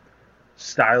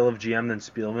style of GM than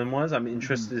Spielman was. I'm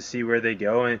interested to see where they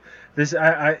go. And this,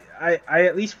 I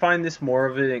at least find this more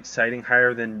of an exciting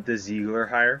hire than the Ziegler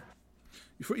hire.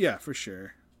 Yeah, for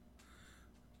sure.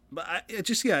 But it's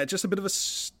just a bit of a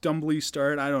stumbly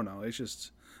start. I don't know. It's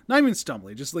just not even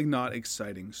stumbly, just like not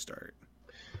exciting start.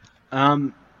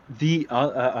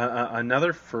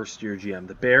 Another first year GM,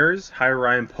 the Bears hire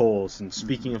Ryan Poles, and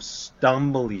speaking of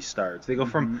stumbly starts, they go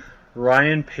from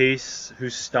Ryan Pace,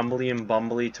 who's stumbly and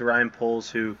bumbly, to Ryan Poles,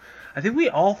 who I think we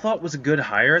all thought was a good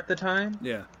hire at the time.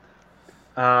 Yeah.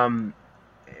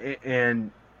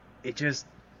 And it just,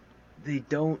 they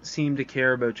don't seem to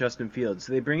care about Justin Fields.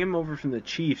 So they bring him over from the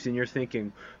Chiefs, and you're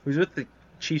thinking, he was with the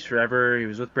Chiefs forever, he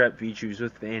was with Brett Veach, he was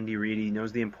with Andy Reid, he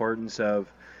knows the importance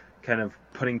of kind of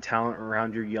putting talent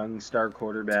around your young star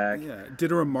quarterback. Yeah,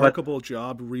 did a remarkable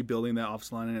job rebuilding that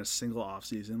offensive line in a single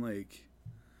offseason. Like,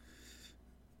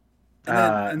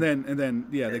 and then,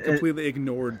 they completely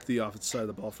ignored the offensive side of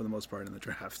the ball for the most part in the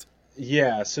draft.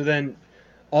 Yeah, so then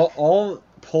all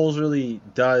Poles really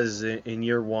does in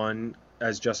year one,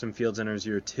 as Justin Fields enters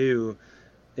year two,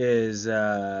 is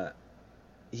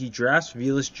he drafts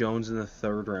Velus Jones in the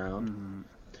third round,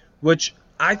 which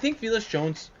I think Velus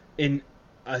Jones in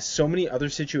so many other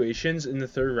situations in the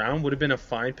third round would have been a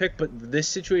fine pick, but this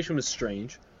situation was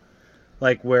strange,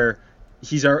 like where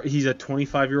he's a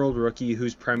 25-year-old rookie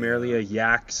who's primarily a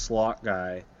yak slot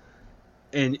guy,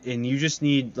 and you just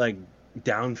need like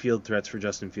downfield threats for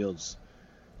Justin Fields.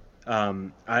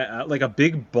 I like a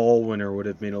big ball winner would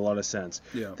have made a lot of sense.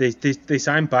 Yeah. They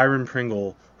signed Byron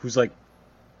Pringle, who's like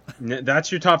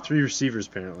that's your top three receivers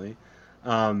apparently.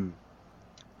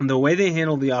 The way they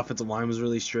handled the offensive line was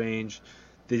really strange.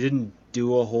 They didn't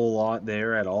do a whole lot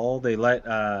there at all. They let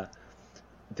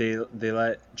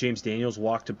James Daniels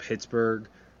walk to Pittsburgh.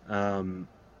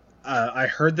 I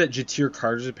heard that Ja'Tyre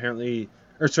Carter's apparently,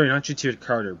 or sorry, not Ja'Tyre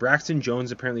Carter. Braxton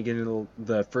Jones apparently getting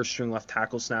the first string left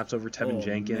tackle snaps over Tevin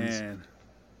Jenkins. Man.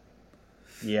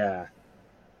 Yeah.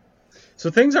 So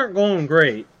things aren't going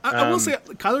great. I will say,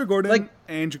 Kyler Gordon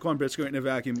and Jaquan Brisker in a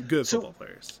vacuum, good football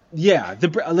players. Yeah,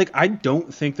 I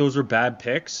don't think those are bad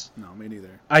picks. No, me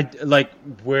neither. I like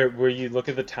where you look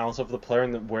at the talents of the player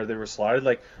and where they were slotted.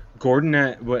 Like Gordon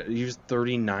he was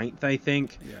 39th, I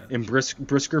think, and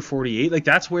Brisker 48. Like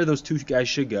that's where those two guys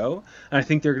should go. And I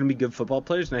think they're going to be good football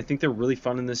players, and I think they're really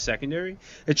fun in this secondary.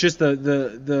 It's just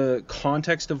the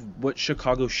context of what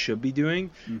Chicago should be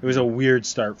doing. It was a weird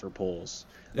start for Poles.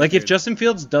 Like, if Justin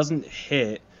Fields doesn't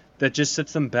hit, that just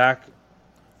sets them back.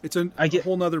 It's a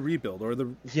whole nother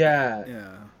rebuild. Yeah.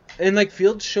 And, like,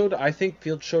 I think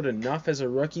Fields showed enough as a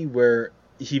rookie where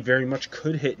he very much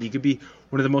could hit. He could be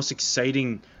one of the most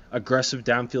exciting, aggressive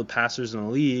downfield passers in the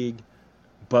league.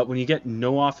 But when you get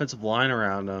no offensive line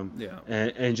around him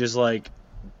and just, like,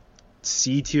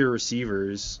 C-tier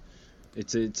receivers,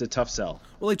 it's a tough sell.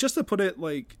 Well, like, just to put it,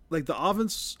 like the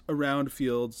offense around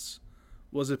Fields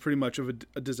was pretty much of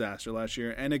a disaster last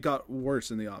year, and it got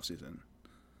worse in the offseason.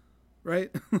 Right?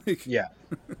 Yeah,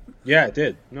 it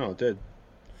did. No, it did.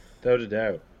 Without a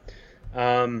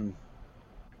doubt.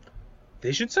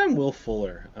 They should sign Will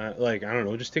Fuller. I don't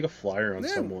know, just take a flyer on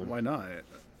someone. Why not?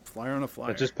 Flyer on a flyer.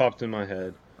 That just popped in my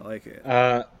head. I like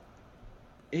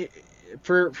it.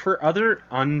 For other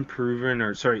unproven,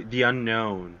 the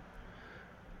unknown,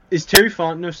 is Terry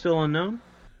Fontenot still unknown?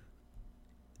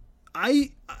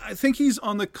 I think he's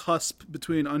on the cusp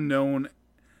between unknown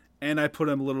and I put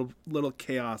him a little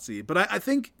chaosy. But I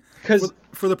think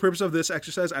for the purpose of this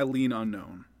exercise, I lean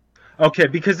unknown. Okay,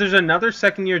 because there's another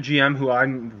second-year GM who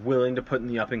I'm willing to put in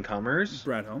the up-and-comers.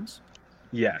 Brad Holmes?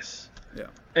 Yes. Yeah.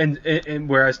 And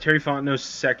whereas Terry Fontenot's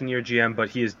second-year GM, but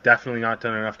he has definitely not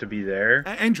done enough to be there.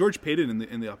 And George Payton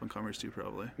in the up-and-comers too,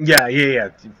 probably. Yeah.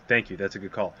 Thank you. That's a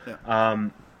good call. Yeah.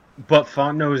 But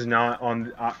Fontenot is not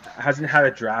hasn't had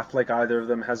a draft like either of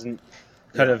them, hasn't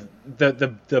kind of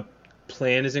the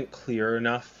plan isn't clear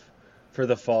enough for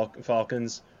the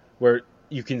Falcons, where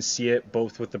you can see it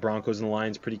both with the Broncos and the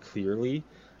Lions pretty clearly.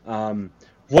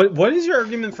 What is your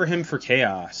argument for him for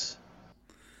chaos?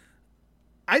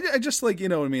 I just like, you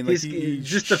know what I mean. Like he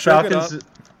just the Falcons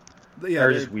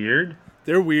are just weird.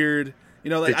 They're weird. You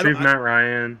know, like they trade Matt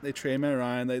Ryan. They trade Matt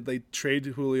Ryan. They trade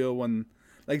Julio when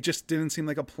like just didn't seem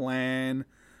like a plan.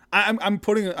 I'm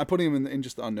putting him in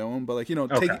just the unknown, but like, you know,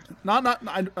 okay. I'm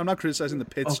not criticizing the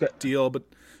Pitts deal, but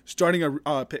starting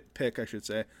a pick, I should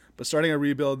say, but starting a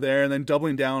rebuild there and then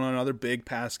doubling down on another big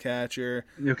pass catcher.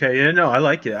 Okay, yeah, no, I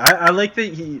like it. I like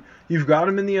that you've got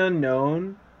him in the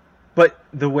unknown, but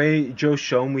the way Joe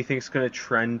Schoen we think is going to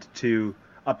trend to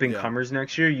up and comers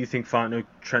next year, you think Fontenot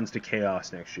trends to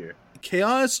chaos next year?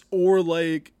 Chaos, or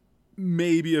like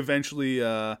maybe eventually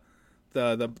the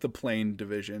plane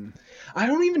division. I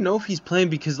don't even know if he's playing,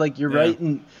 because like you're right,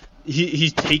 and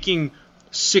he's taking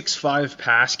 6'5"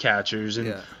 pass catchers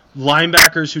and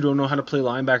linebackers who don't know how to play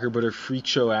linebacker but are freak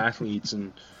show athletes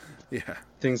and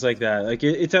things like that. Like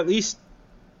it's at least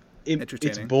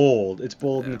it's bold. It's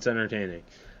bold and it's entertaining.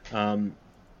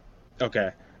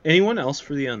 Okay. Anyone else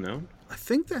for the unknown? I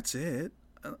think that's it.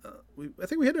 I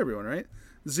think we hit everyone, right?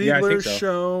 Ziegler,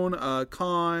 Schoen,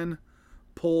 Kahn,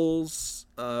 Poles,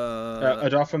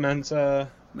 Adolfo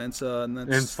Mensa, and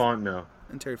Fontenot.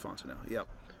 And Terry Fontenot, yep.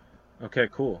 Okay,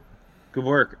 cool. Good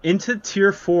work. Into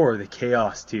tier 4, the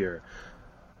chaos tier.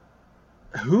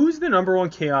 Who's the number one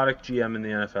chaotic GM in the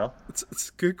NFL? It's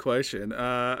a good question.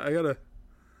 I gotta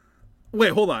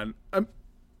wait. Hold on. I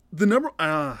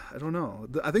don't know.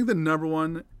 I think the number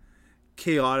one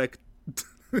chaotic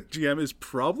GM is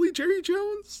probably Jerry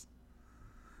Jones,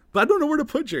 but I don't know where to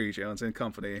put Jerry Jones and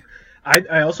company.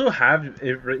 I also have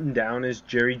it written down as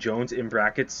Jerry Jones in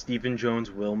brackets Stephen Jones,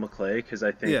 Will McClay, because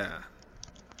I think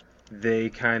they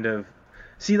kind of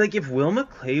see, like, if Will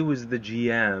McClay was the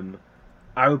GM,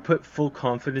 I would put full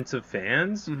confidence of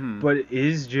fans, but it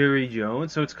is Jerry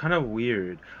Jones, so it's kind of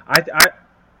weird.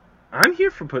 I'm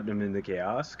here for putting him in the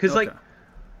chaos, because like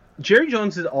Jerry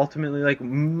Jones is ultimately like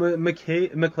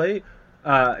McClay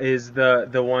is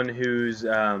the one who's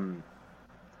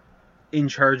in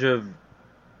charge of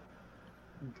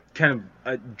kind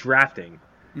of drafting,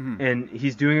 and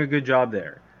he's doing a good job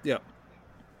there. Yeah.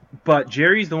 But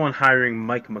Jerry's the one hiring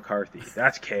Mike McCarthy.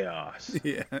 That's chaos.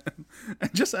 Yeah. I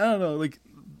don't know, like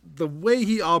the way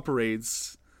he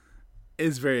operates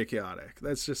is very chaotic.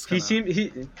 That's just Jerry's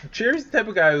the type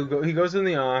of guy who he goes in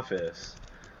the office.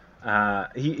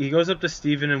 He goes up to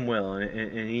Stephen and Will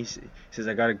and he says,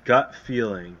 "I got a gut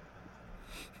feeling.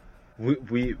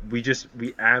 We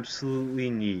absolutely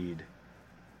need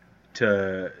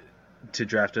to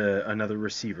draft another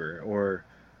receiver, or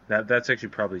that's actually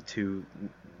probably too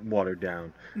watered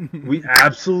down. We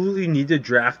absolutely need to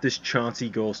draft this Chauncey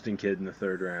Golston kid in the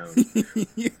 3rd round."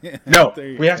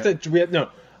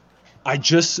 I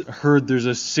just heard there's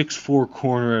a 6'4"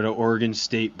 corner at Oregon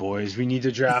State, boys. We need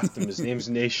to draft him. His name's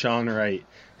Nahshon Wright.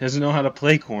 He doesn't know how to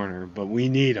play corner, but we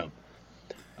need him.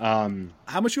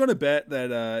 How much you want to bet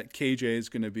that KJ is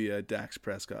going to be Dax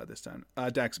Prescott this time?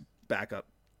 Dax backup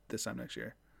this time next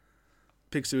year.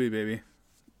 Pick Suey, baby.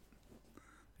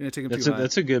 You're gonna take him too high.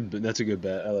 That's a good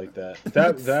bet. I like that.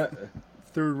 That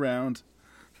 3rd round.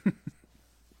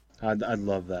 I'd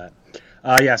love that.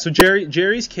 So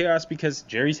Jerry's chaos because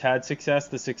Jerry's had success.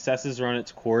 The success has run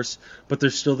its course, but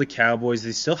they're still the Cowboys.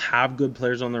 They still have good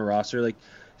players on their roster. Like,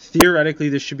 theoretically,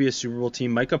 this should be a Super Bowl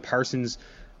team. Micah Parsons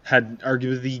had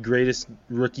arguably the greatest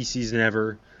rookie season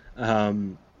ever,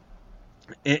 and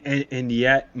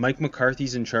yet Mike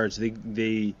McCarthy's in charge.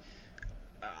 They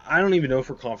I don't even know if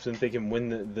we're confident they can win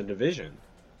the division,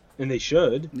 and they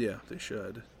should. Yeah, they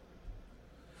should.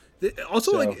 I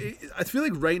feel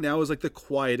like right now is like the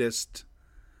quietest.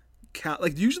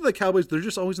 Like usually the Cowboys, they're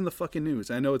just always in the fucking news.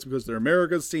 I know it's because they're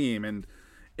America's team, and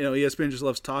you know ESPN just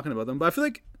loves talking about them. But I feel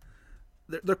like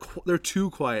they're too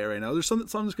quiet right now. There's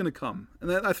something's going to come,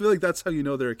 and I feel like that's how you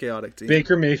know they're a chaotic team.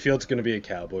 Baker Mayfield's going to be a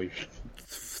Cowboy.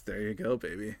 There you go,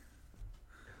 baby.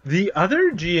 The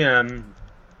other GM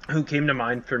who came to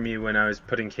mind for me when I was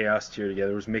putting Chaos Tier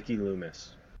together was Mickey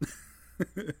Loomis.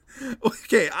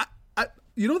 Okay,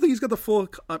 you don't think he's got the full?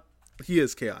 He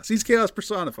is chaos. He's chaos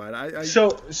personified.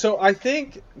 So I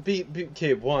think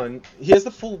one, he has the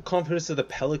full confidence of the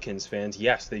Pelicans fans.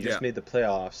 Yes, they just made the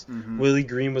playoffs. Willie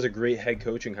Green was a great head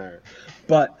coaching hire,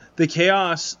 but the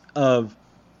chaos of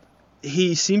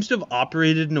he seems to have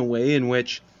operated in a way in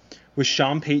which, with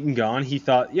Sean Payton gone, he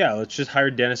thought, let's just hire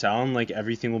Dennis Allen. Like,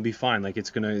 everything will be fine. Like, it's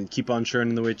gonna keep on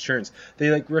churning the way it churns. They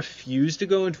refuse to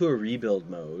go into a rebuild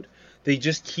mode. They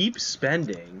just keep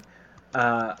spending.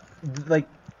 like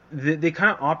they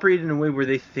kind of operate in a way where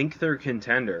they think they're a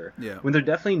contender. Yeah. When they're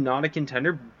definitely not a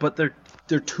contender, but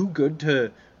they're too good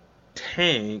to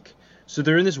tank. So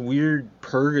they're in this weird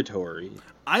purgatory.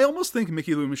 I almost think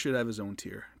Mickey Loomis should have his own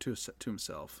tier to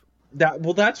himself.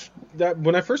 That's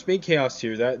when I first made Chaos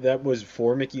Tier, that was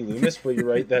for Mickey Loomis, but you're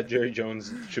right that Jerry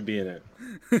Jones should be in it.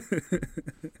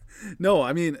 No,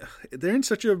 I mean, they're in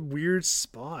such a weird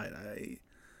spot.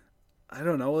 I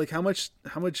don't know, like how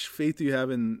much faith do you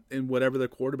have in whatever the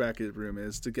quarterback room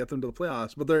is to get them to the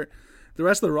playoffs? But the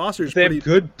rest of the roster is they have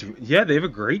a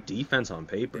great defense on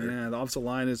paper. Yeah, the offensive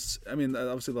line is. I mean,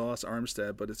 obviously they lost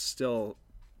Armstead, but it's still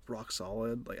rock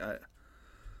solid. Like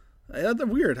they're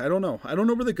weird. I don't know. I don't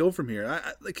know where they go from here.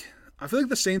 I feel like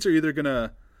the Saints are either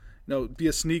gonna, be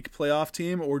a sneak playoff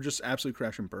team or just absolutely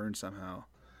crash and burn somehow.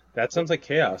 That sounds like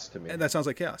chaos to me. And that sounds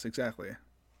like chaos, exactly.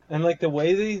 And like the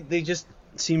way they just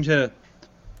seem to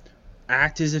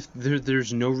act as if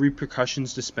there's no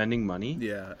repercussions to spending money.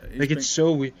 Yeah, like it's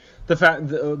so weird. The fact,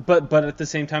 but at the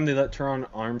same time they let Teron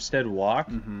Armstead walk,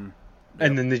 and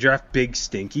then they draft Big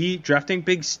Stinky. Drafting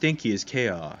Big Stinky is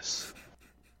chaos.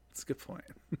 That's a good point.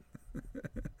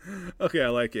 Okay, I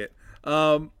like it.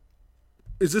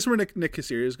 Is this where Nick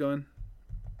Caserio is going?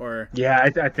 Or yeah,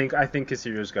 I think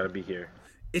Caserio's got to be here.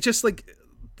 It's just like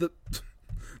I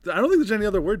don't think there's any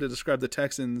other word to describe the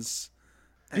Texans'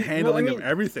 handling of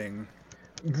everything.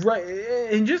 Right,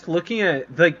 and just looking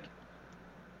at like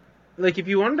if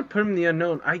you wanted to put him in the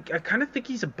unknown, I kind of think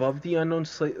he's above the unknown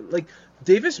slate. Like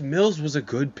Davis Mills was a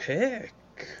good pick.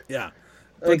 Yeah.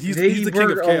 Like he's the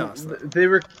king of chaos. They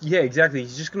were, yeah, exactly.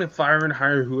 He's just gonna fire and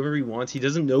hire whoever he wants. He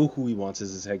doesn't know who he wants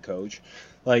as his head coach.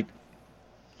 Like,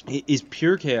 it is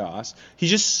pure chaos.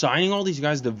 He's just signing all these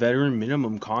guys to veteran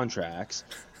minimum contracts.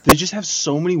 They just have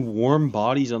so many warm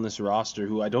bodies on this roster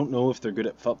who I don't know if they're good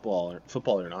at football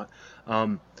or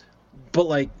not. But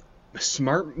like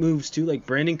smart moves too. Like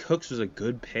Brandon Cooks was a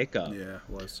good pickup. Yeah, it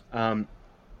was.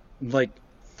 Like.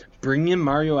 Bringing in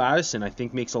Mario Addison, I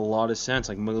think, makes a lot of sense.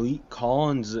 Like Malik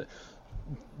Collins,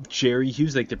 Jerry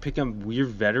Hughes, like they're picking up weird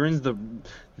veterans.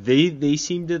 They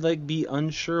seem to like be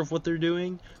unsure of what they're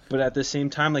doing, but at the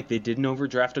same time, like they didn't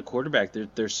overdraft a quarterback.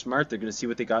 They're smart. They're going to see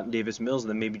what they got in Davis Mills,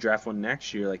 and then maybe draft one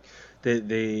next year. Like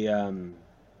they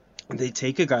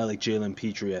take a guy like Jalen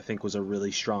Petrie, I think was a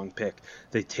really strong pick.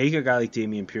 They take a guy like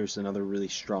Dameon Pierce, another really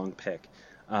strong pick.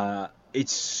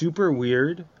 It's super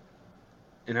weird.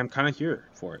 And I'm kind of here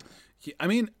for it. I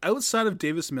mean, outside of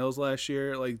Davis Mills last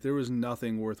year, like there was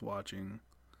nothing worth watching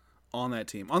on that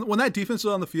team. When that defense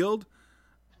was on the field,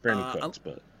 Brandon Cooks,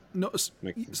 but no,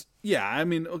 yeah. I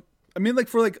mean, like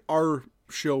for like our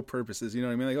show purposes, you know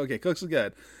what I mean? Like, okay, Cooks is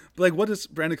good, but like, what is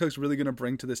Brandon Cooks really going to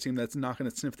bring to this team that's not going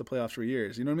to sniff the playoffs for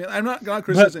years? You know what I mean? I'm not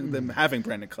criticizing them having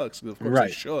Brandon Cooks, because of course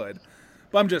they should,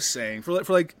 but I'm just saying for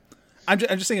like. I'm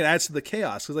just saying it adds to the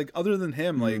chaos because, like, other than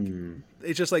him, like,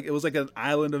 it's just like it was like an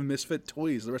island of misfit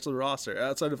toys. The rest of the roster,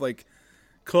 outside of like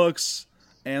Cooks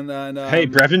and hey,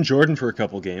 Brevin Jordan for a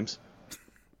couple games,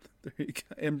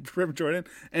 and Brevin Jordan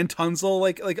and Tunzel,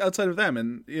 like outside of them,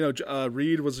 and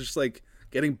Reed was just like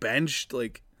getting benched.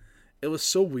 Like, it was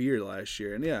so weird last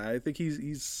year, and yeah, I think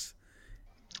he's.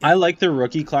 I like the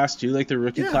rookie class too. Like the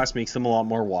rookie class makes them a lot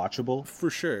more watchable.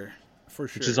 For sure.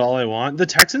 Which is all I want. The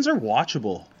Texans are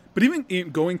watchable. But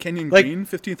even going Kenyon Green,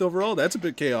 15th overall, that's a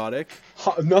bit chaotic.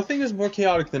 Nothing is more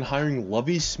chaotic than hiring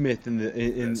Lovie Smith in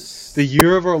the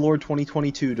year of our Lord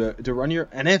 2022 to run your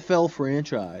NFL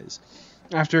franchise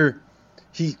after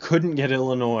he couldn't get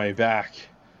Illinois back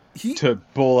to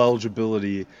bowl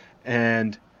eligibility.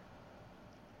 And,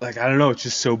 like, I don't know, it's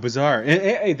just so bizarre.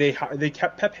 And they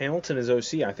kept Pep Hamilton as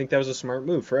OC. I think that was a smart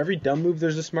move. For every dumb move,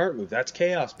 there's a smart move. That's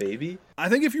chaos, baby. I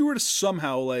think if you were to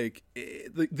somehow, like,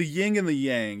 the yin and the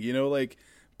yang, like,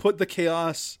 put the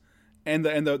chaos and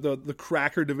the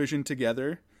cracker division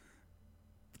together,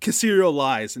 Caserio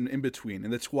lies in between,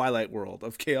 in the twilight world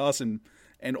of chaos and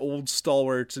old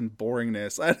stalwarts and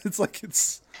boringness. I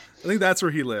think that's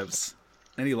where he lives.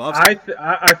 And he loves it.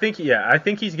 I think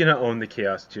he's gonna own the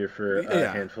chaos tier for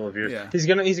a handful of years. Yeah. He's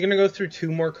gonna go through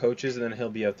two more coaches and then he'll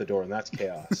be out the door, and that's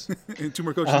chaos. Two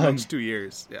more coaches in the next 2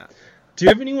 years. Yeah. Do you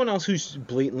have anyone else who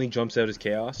blatantly jumps out as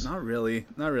chaos? Not really.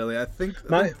 I think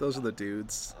those are the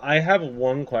dudes. I have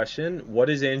one question. What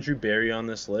is Andrew Berry on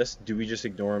this list? Do we just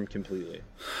ignore him completely?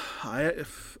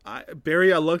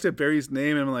 Barry, I looked at Barry's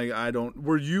name and I'm like, I don't.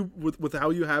 Were you with how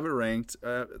you have it ranked,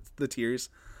 the tiers?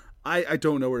 I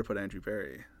don't know where to put Andrew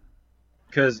Berry.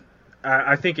 Because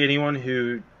I think anyone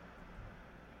who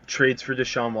trades for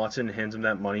Deshaun Watson and hands him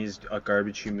that money is a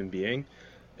garbage human being.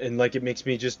 And, like, it makes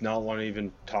me just not want to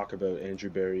even talk about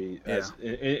Andrew Berry as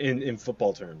in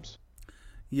football terms.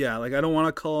 Yeah, like I don't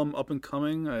want to call him up and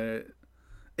coming.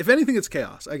 If anything, it's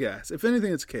chaos. I guess. If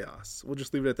anything, it's chaos. We'll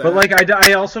just leave it at that. But like,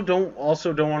 I also don't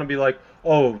want to be like,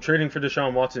 oh, trading for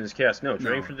Deshaun Watson is chaos. No,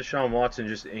 trading for Deshaun Watson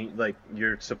just ain't like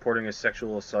you're supporting a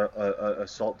sexual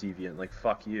assault deviant. Like,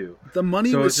 fuck you. The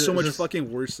money was so much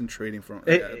fucking worse than trading for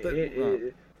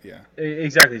him. Yeah.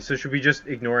 Exactly. So should we just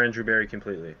ignore Andrew Berry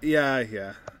completely?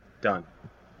 Yeah. Done.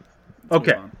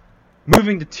 Okay.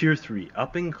 Moving to tier 3,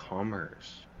 up and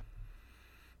comers.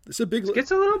 This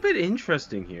gets a little bit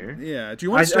interesting here. Yeah. Do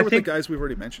you want to start with the guys we've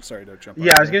already mentioned? Sorry to jump.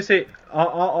 Yeah, I was gonna say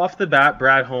off the bat,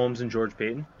 Brad Holmes and George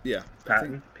Payton. Yeah.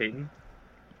 Payton.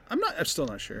 I'm still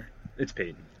not sure. It's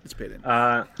Payton.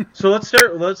 So let's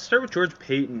start with George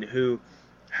Payton, who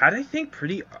had, I think,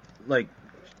 pretty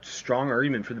strong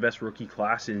argument for the best rookie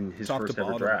class in his first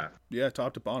ever draft. Yeah,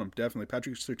 top to bottom, definitely.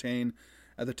 Patrick Surtain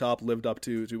at the top lived up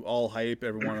to all hype.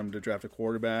 Everyone wanted him to draft a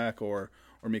quarterback or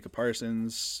Micah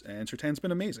Parsons, and Surtain's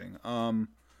been amazing.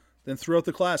 Then throughout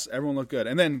the class, everyone looked good.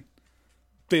 And then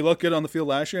they looked good on the field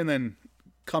last year, and then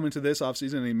come into this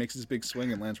offseason, and he makes his big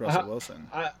swing and lands Russell Wilson.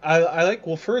 I like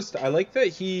that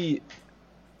he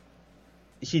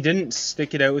didn't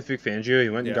stick it out with Vic Fangio. He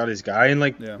went and got his guy. And,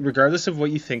 regardless of what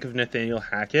you think of Nathaniel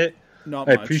Hackett,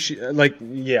 I appreciate,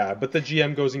 but the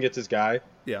GM goes and gets his guy.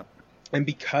 Yeah. And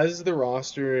because the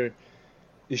roster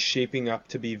is shaping up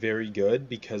to be very good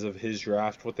because of his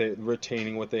draft,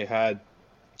 retaining what they had,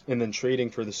 and then trading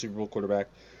for the Super Bowl quarterback,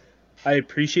 I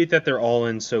appreciate that they're all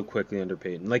in so quickly under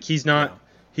Payton. Like, he's not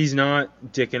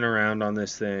dicking around on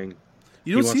this thing.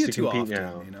 You don't see it too often,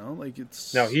 now. You know, like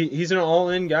it's he's an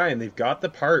all-in guy, and they've got the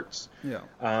parts. Yeah.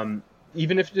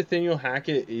 Even if Nathaniel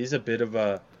Hackett is a bit of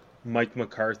a Mike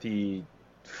McCarthy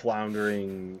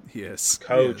floundering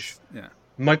coach. Yeah.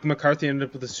 Mike McCarthy ended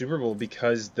up with the Super Bowl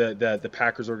because the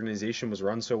Packers organization was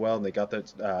run so well, and they got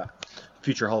that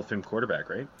future Hall of Fame quarterback,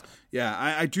 right? Yeah,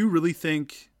 I do really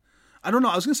think. I don't know.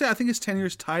 I was gonna say I think his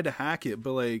tenure's tied to Hackett,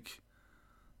 but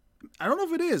I don't know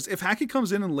if it is. If Hackett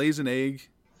comes in and lays an egg,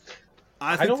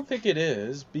 I don't think it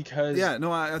is because. Yeah,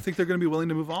 no, I think they're gonna be willing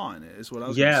to move on. Is what I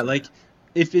was. Yeah, like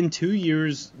if in 2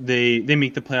 years they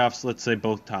make the playoffs, let's say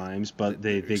both times, but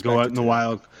they go out in the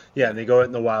wild. Yeah, they go out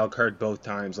in the wild card both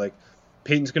times, like.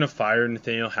 Peyton's going to fire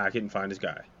Nathaniel Hackett and find his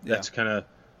guy. That's kind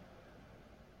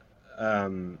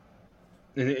of...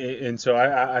 And so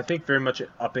I think very much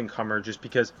up-and-comer just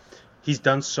because he's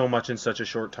done so much in such a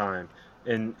short time.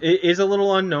 And it is a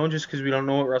little unknown just because we don't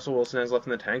know what Russell Wilson has left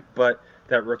in the tank, but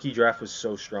that rookie draft was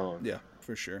so strong. Yeah,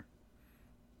 for sure.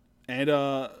 And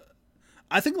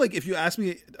I think, if you asked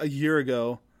me a year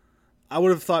ago, I would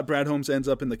have thought Brad Holmes ends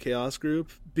up in the chaos group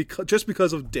just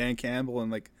because of Dan Campbell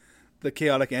and, the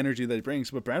chaotic energy that he brings.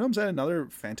 But Brad Holmes had another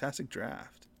fantastic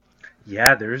draft.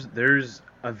 Yeah, there's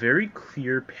a very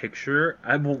clear picture.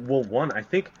 I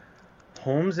think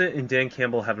Holmes and Dan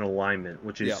Campbell have an alignment,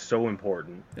 which is so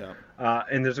important. Yeah.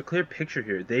 And there's a clear picture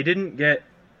here. They didn't get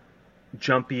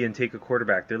jumpy and take a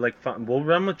quarterback. They're like, fine, we'll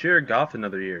run with Jared Goff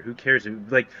another year. Who cares?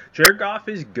 Jared Goff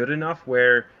is good enough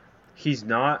where he's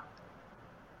not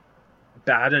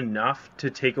bad enough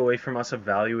to take away from us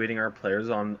evaluating our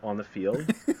players on the field,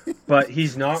 but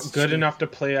he's not good enough to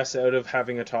play us out of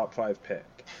having a top 5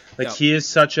 pick. He is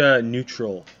such a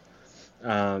neutral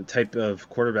type of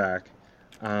quarterback.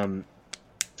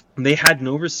 They had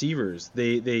no receivers.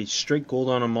 They straight gold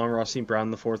on Amon-Ra St. Brown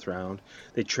in the 4th round.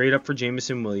 They trade up for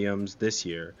Jameson Williams this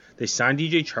year. They signed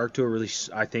DJ Chark to a really,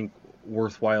 I think,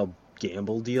 worthwhile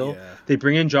gamble deal. Yeah. They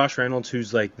bring in Josh Reynolds,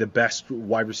 who's the best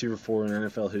wide receiver in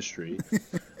NFL history.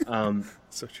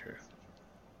 So true.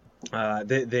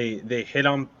 They hit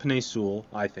on Penei Sewell,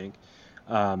 I think.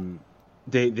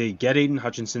 They get Aiden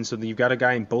Hutchinson, so you've got a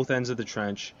guy in both ends of the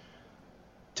trench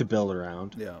to build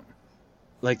around. Yeah.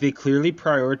 They clearly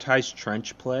prioritize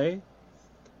trench play,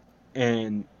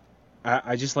 and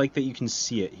I just like that you can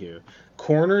see it here.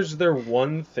 Corners, they're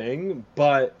one thing,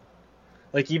 but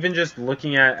even just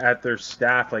looking at their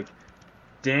staff,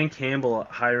 Dan Campbell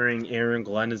hiring Aaron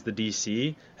Glenn as the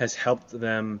DC has helped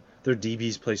them. Their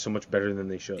DBs play so much better than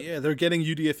they should. Yeah, they're getting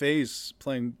UDFAs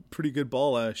playing pretty good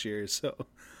ball last year. So,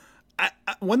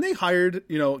 when they hired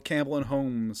Campbell and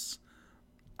Holmes,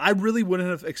 I really wouldn't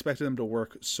have expected them to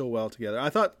work so well together. I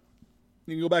thought,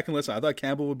 you can go back and listen, I thought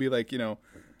Campbell would be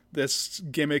this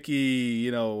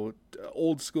gimmicky,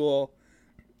 old school.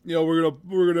 We're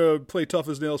gonna play tough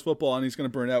as nails football, and he's gonna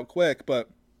burn out quick. But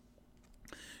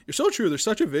you're so true. There's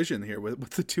such a vision here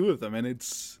with the two of them, and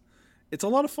it's a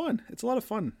lot of fun. It's a lot of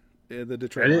fun. The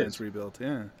Detroit Lions rebuilt.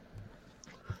 Yeah.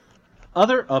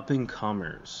 Other up and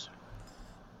comers.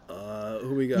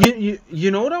 Who we got?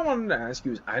 You know what I wanted to ask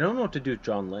you is I don't know what to do with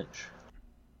John Lynch.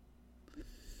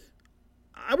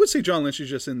 I would say John Lynch is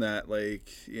just in that,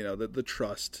 the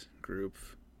trust group.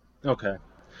 Okay.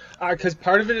 Because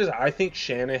part of it is I think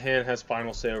Shanahan has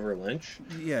final say over Lynch.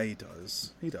 Yeah, he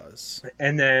does.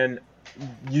 And then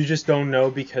you just don't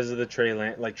know because of the Trey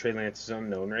Lance. Like, Trey Lance is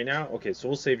unknown right now. Okay, so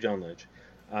we'll save John Lynch.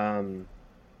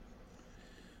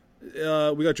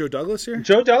 We got Joe Douglas here.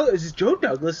 Joe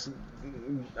Douglas,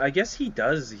 I guess he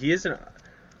does. He isn't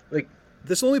like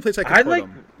this. Only place I can put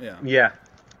him. Yeah.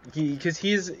 Because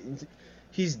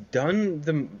he's done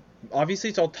the. Obviously,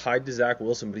 it's all tied to Zach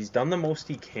Wilson, but he's done the most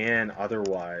he can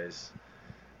otherwise,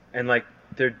 and like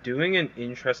they're doing an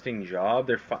interesting job.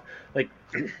 They're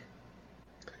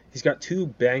he's got 2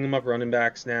 bang 'em up running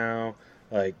backs now.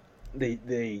 Like they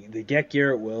get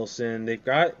Garrett Wilson. They've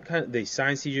got they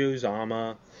signed CJ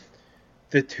Uzomah.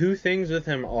 The 2 things with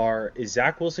him is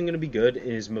Zach Wilson going to be good,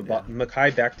 and is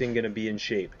Mekhi Becton going to be in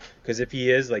shape? Because if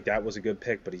he is, like, that was a good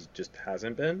pick, but he just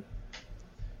hasn't been.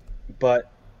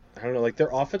 But I don't know, like, their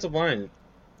offensive line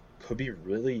could be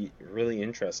really, really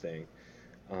interesting.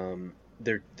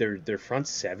 Their front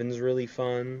seven's really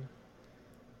fun.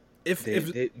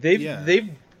 They've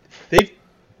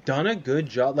done a good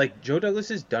job. Like, Joe Douglas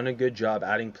has done a good job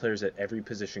adding players at every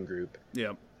position group.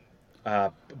 Yeah.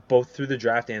 Both through the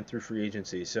draft and through free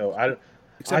agency. So I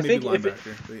think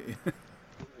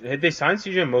if they signed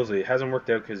CJ Mosley, it hasn't worked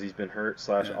out because he's been hurt /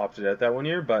 opted out that one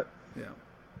year. But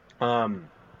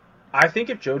I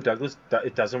think if Joe Douglas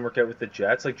it doesn't work out with the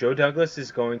Jets, like, Joe Douglas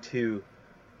is going to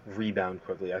rebound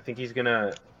quickly. I think he's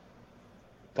gonna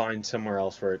find somewhere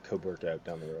else where it could work out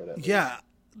down the road. Yeah.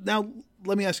 Now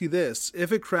let me ask you this: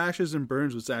 if it crashes and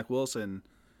burns with Zach Wilson,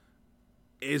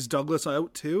 is Douglas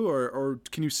out too, or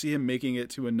can you see him making it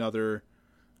to another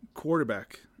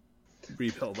quarterback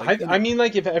rebuild? I mean,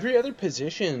 like, if every other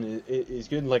position is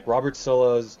good, like Robert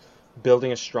Silla's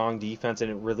building a strong defense,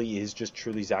 and it really is just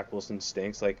truly Zach Wilson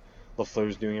stinks. Like,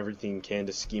 LaFleur's doing everything he can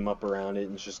to scheme up around it,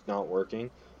 and it's just not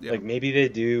working. Yeah. Like, maybe they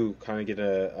do kind of get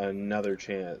another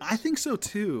chance. I think so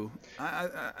too.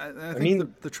 I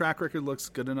mean, the track record looks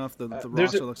good enough. The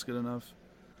roster looks good enough.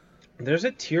 There's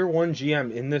a tier 1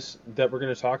 GM in this that we're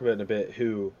going to talk about in a bit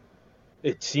who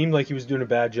it seemed like he was doing a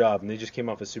bad job, and they just came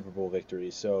off a Super Bowl victory.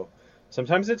 So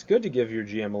sometimes it's good to give your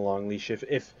GM a long leash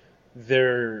if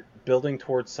they're building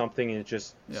towards something and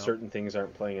certain things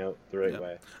aren't playing out the right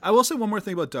way. I will say one more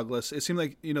thing about Douglas. It seemed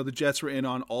like, the Jets were in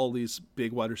on all these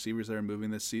big wide receivers that are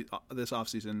moving this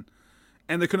offseason,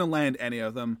 and they couldn't land any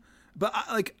of them. But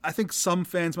I think some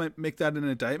fans might make that an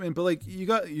indictment. But like, you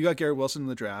got Garrett Wilson in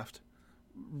the draft,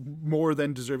 more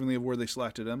than deservingly of where they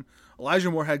selected him. Elijah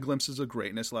Moore had glimpses of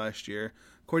greatness last year.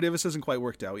 Corey Davis hasn't quite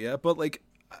worked out yet, but like,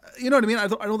 you know what I mean? I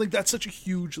don't think that's such a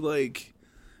huge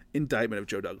indictment of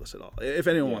Joe Douglas at all, if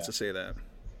anyone wants to say that.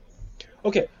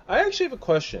 Okay, I actually have a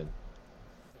question.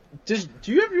 Do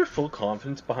you have your full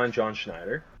confidence behind John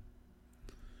Schneider?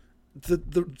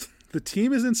 The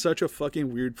team is in such a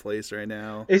fucking weird place right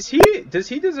now. Does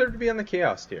he deserve to be on the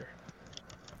chaos tier?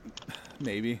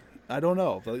 Maybe. I don't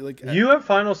know. But you have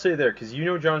final say there, because you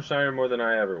know John Schneider more than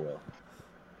I ever will.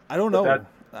 I don't know.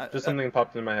 Just something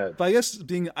popped in my head. But I guess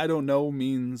being I don't know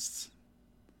means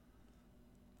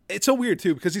it's so weird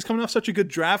too, because he's coming off such a good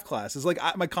draft class. It's like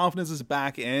my confidence is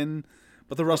back in,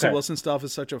 but the Russell Wilson stuff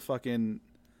is such a fucking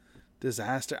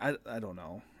disaster. I don't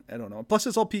know. Plus,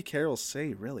 it's all Pete Carroll's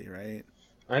say, really, right?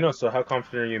 I know. So how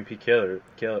confident are you in Pete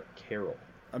Carroll?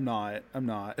 I'm not.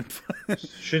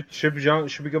 Should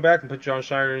we go back and put John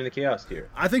Schneider in the chaos tier?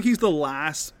 I think he's the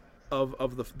last of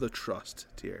the trust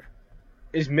tier.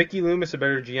 Is Mickey Loomis a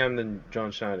better GM than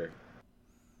John Schneider?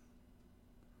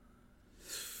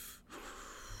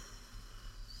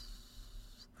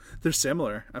 They're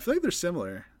similar. I feel like they're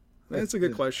similar. That's a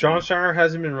good question. John Schneider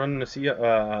hasn't been running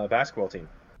a basketball team.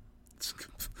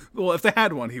 Well, if they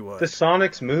had one, he would. The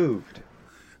Sonics moved.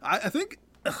 I think,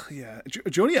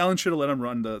 Jody Allen should have let him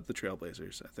run the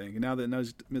Trailblazers, I think. And now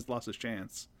he's lost his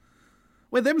chance.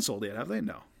 Wait, they haven't sold yet, have they?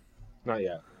 No. Not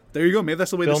yet. There you go. Maybe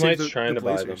that's the way to save trying the to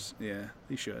Blazers. buy them. Yeah,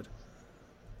 he should.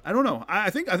 I don't know. I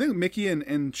think Mickey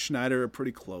and Schneider are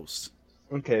pretty close.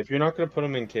 Okay, if you're not going to put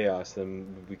them in chaos,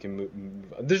 then we can move.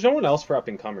 There's no one else for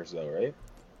up-and-comers, though, right?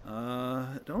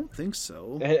 I don't think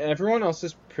so. Everyone else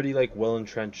is pretty well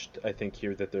entrenched, I think,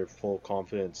 here that they're full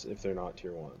confidence if they're not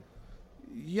tier 1.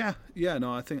 Yeah.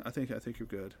 No, I think you're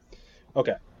good.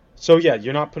 Okay, so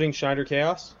you're not putting Schneider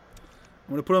chaos.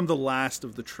 I'm gonna put him the last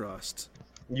of the trust.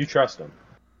 You trust him.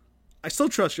 I still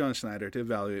trust John Schneider to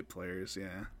evaluate players.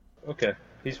 Yeah. Okay,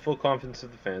 he's full confidence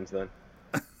of the fans then.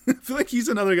 I feel like he's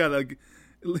another guy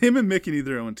him and Mickey need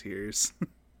their own tiers.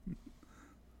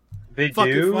 They Fuck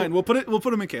do. It, fine. We'll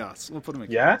put him in chaos.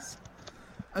 Chaos.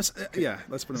 Yeah,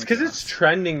 let's put him in Because chaos. it's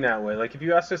trending that way. Like, if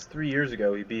you asked us 3 years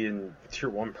ago, he'd be in Tier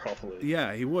 1 probably.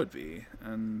 Yeah, he would be.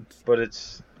 And But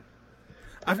it's...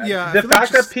 I the feel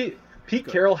fact like that Pete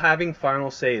Carroll having final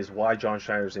say is why John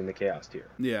Schneider's in the Chaos tier.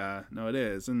 Yeah, no, it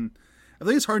is. And I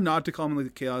think it's hard not to call him like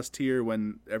the Chaos tier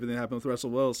when everything happened with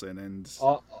Russell Wilson and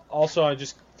Also, I'm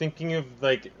just thinking of,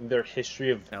 like, their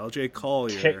history of LJ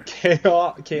Collier,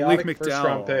 chaotic Malik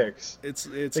first-round McDowell. picks. It's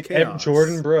Like, chaos.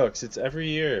 Jordan Brooks. It's every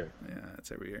year. Yeah,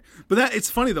 it's every year. But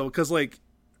it's funny though, because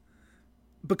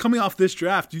but coming off this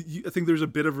draft, I think there's a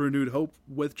bit of renewed hope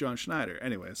with John Schneider.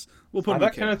 Anyways, we'll put I him in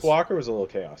thought Kenneth chaos. Walker was a little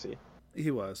chaosy. He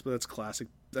was, but that's classic.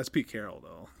 That's Pete Carroll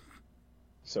though.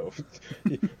 So,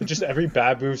 just every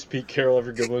bad move's Pete Carroll,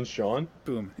 every good one's Sean.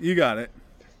 Boom, you got it.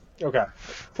 Okay.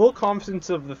 Full confidence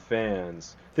of the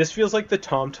fans. This feels like the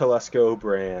Tom Telesco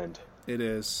brand. It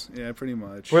is, yeah, pretty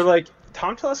much. Where, like,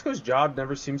 Tom Telesco's job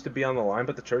never seems to be on the line,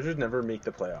 but the Chargers never make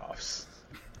the playoffs.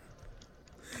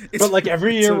 But, like,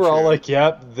 every year we're all like,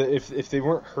 yep, if they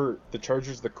weren't hurt, the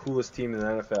Chargers are the coolest team in the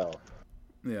NFL.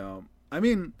 Yeah, I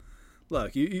mean,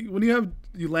 look, when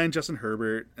you land Justin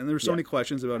Herbert, and there were so many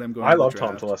questions about him going. I to the love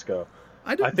Tom draft. Telesco.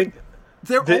 I think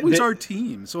they're always our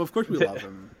team, so of course we love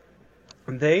him.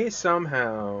 They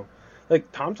somehow,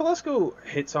 like, Tom Telesco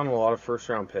hits on a lot of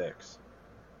first-round picks.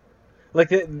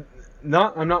 Like, I'm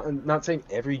not saying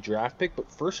every draft pick,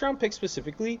 but first-round pick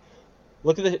specifically.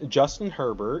 Look at the Justin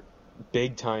Herbert,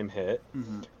 big-time hit.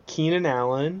 Mm-hmm. Keenan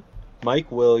Allen,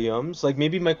 Mike Williams. Like,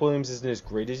 maybe Mike Williams isn't as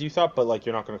great as you thought, but, like,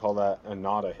 you're not going to call that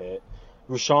not a hit.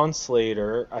 Rashawn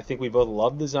Slater. I think we both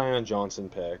love the Zion Johnson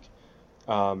pick.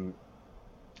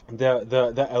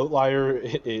 The outlier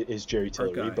is Jerry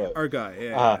Tillery, our guy,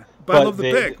 yeah. But I love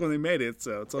the pick when they made it,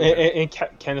 so it's okay. And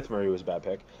Kenneth Murray was a bad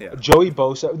pick. Yeah. Joey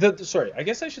Bosa. Sorry, I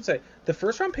guess I should say the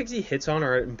first round picks he hits on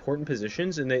are at important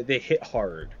positions, and they hit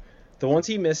hard. The ones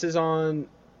he misses on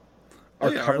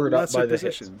are covered up by the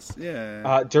positions. hits.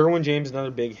 Yeah. Derwin James,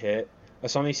 another big hit.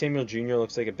 Asante Samuel Jr.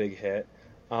 looks like a big hit.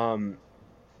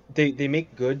 They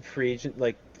make good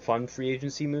fun free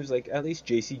agency moves. Like, at least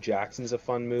J.C. Jackson's a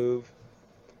fun move.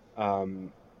 The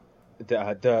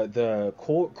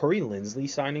Corey Linsley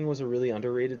signing was a really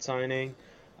underrated signing.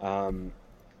 I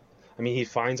mean, he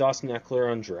finds Austin Eckler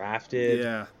undrafted.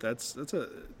 Yeah, that's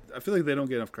I feel like they don't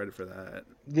get enough credit for that.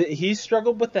 He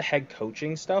struggled with the head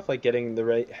coaching stuff, like getting the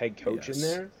right head coach in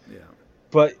there. Yeah.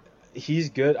 But he's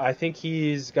good. I think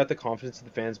he's got the confidence of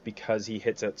the fans because he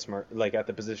hits at at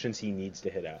the positions he needs to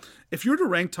hit at. If you were to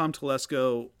rank Tom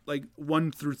Telesco, like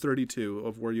 1 through 32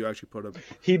 of where you actually put him,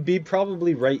 he'd be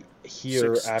probably right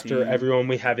here 16. after everyone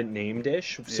we haven't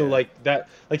named-ish. So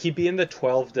he'd be in the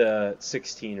 12 to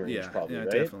 16 range probably,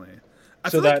 right? Yeah, definitely.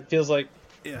 So that feels like...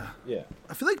 Yeah. Yeah.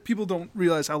 I feel like people don't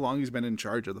realize how long he's been in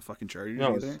charge of the fucking Chargers.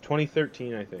 No, it's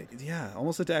 2013, I think. Yeah,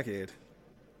 almost a decade.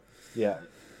 Yeah.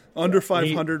 Under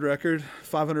 500 record,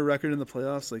 500 record in the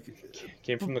playoffs. Like,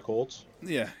 came from the Colts.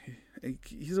 Yeah,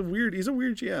 he's a weird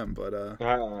GM, but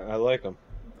I like him.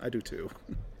 I do too.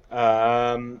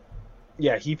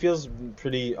 Yeah, he feels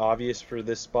pretty obvious for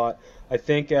this spot. I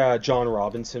think John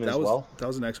Robinson as well. That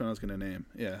was the next one I was going to name.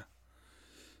 Yeah,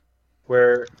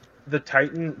 where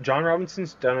John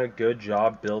Robinson's done a good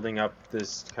job building up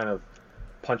this kind of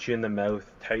punch you in the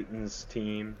mouth Titans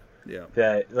team. Yeah.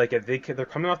 That they're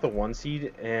coming off the 1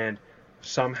 seed, and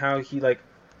somehow he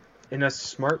in a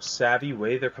smart, savvy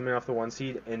way they're coming off the 1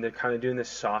 seed, and they're kind of doing this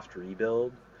soft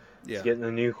rebuild. Yeah. He's getting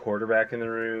a new quarterback in the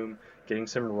room, getting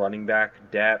some running back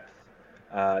depth.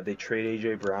 They trade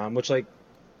AJ Brown, which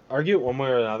argue it one way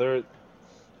or another.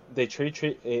 They trade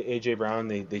AJ Brown.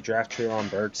 They draft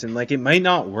Treylon Burks, and it might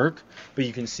not work, but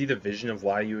you can see the vision of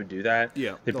why you would do that.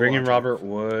 Yeah. They bring in Robert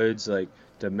Woods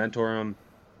to mentor him.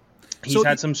 He's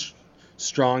had some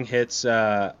strong hits.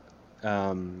 Jeffrey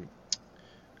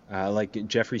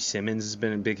Simmons has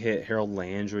been a big hit. Harold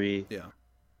Landry. Yeah.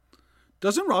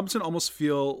 Doesn't Robinson almost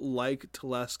feel like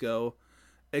Telesco,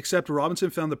 except Robinson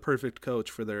found the perfect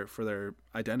coach for their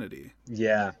identity?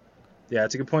 Yeah. Yeah,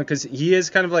 it's a good point because he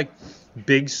is kind of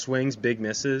big swings, big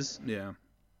misses. Yeah.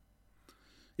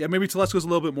 Yeah, maybe Telesco's a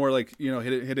little bit more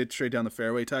hit it straight down the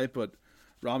fairway type, but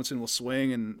Robinson will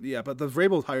swing but the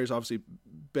Vrabel hire's obviously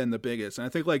been the biggest. And I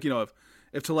think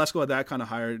if Telesco had that kind of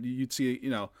hire, you'd see,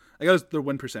 I got their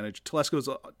win percentage. Telesco's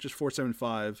just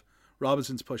 475,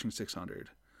 Robinson's pushing 600.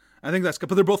 I think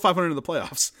but they're both 500 in the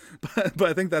playoffs. But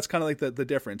I think that's kind of the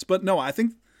difference. But no, I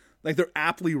think they're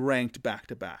aptly ranked back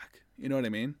to back. You know what I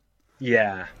mean?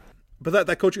 Yeah. But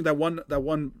that coaching, that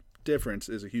one difference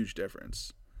is a huge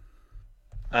difference.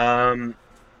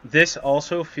 This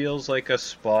also feels like a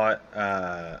spot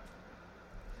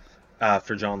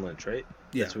for John Lynch, right?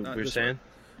 Yeah, that's what we're saying.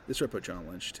 This would put John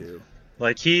Lynch too.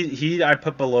 Like he I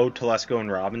put below Telesco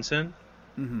and Robinson.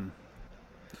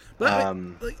 But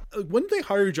when they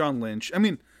hire John Lynch, I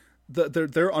mean,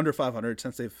 they're under 500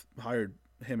 since they've hired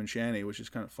him and Shanny, which is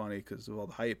kind of funny because of all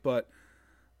the hype. But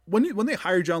when they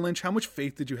hired John Lynch, how much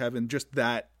faith did you have in just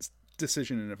that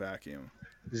decision in a vacuum?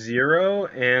 0,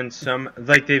 and some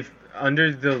like they've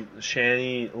under the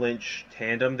Shanny Lynch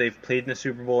tandem, they've played in the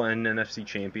Super Bowl and NFC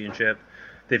Championship.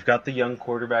 They've got the young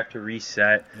quarterback to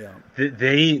reset. Yeah.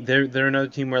 They're another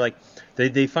team where like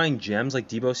they find gems like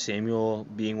Deebo Samuel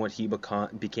being what he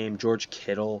became, George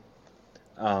Kittle.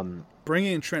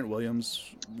 Bringing in Trent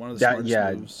Williams, one of the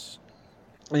smartest moves.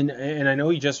 And I know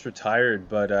he just retired,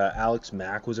 but Alex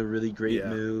Mack was a really great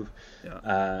move.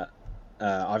 Yeah.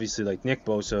 Obviously, like Nick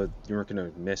Bosa, you weren't going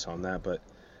to miss on that, but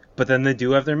then they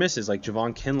do have their misses. Like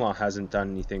Javon Kinlaw hasn't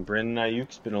done anything. Brandon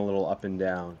Ayuk's been a little up and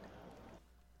down.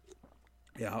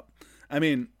 Yeah, I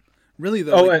mean, really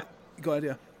though. Go ahead.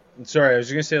 Yeah. Sorry, I was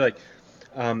going to say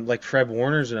like Fred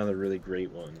Warner's another really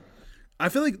great one. I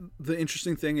feel like the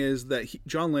interesting thing is that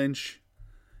John Lynch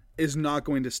is not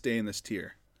going to stay in this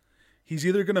tier. He's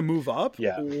either going to move up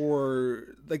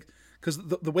or like, because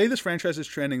the way this franchise is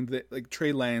trending, like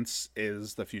Trey Lance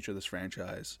is the future of this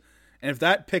franchise. And if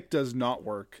that pick does not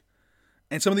work,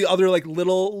 and some of the other like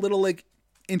little like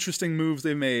interesting moves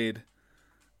they made,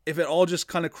 if it all just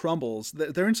kind of crumbles,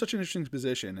 they're in such an interesting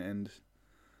position. And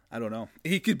I don't know.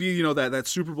 He could be, that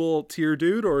Super Bowl tier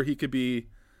dude, or he could be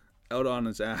out on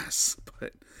his ass.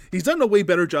 But he's done a way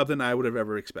better job than I would have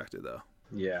ever expected, though.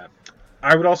 Yeah.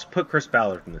 I would also put Chris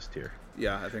Ballard in this tier.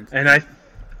 Yeah, I think so. And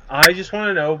I just want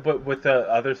to know, but with the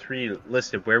other three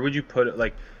listed, where would you put it?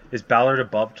 Like, is Ballard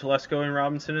above Telesco and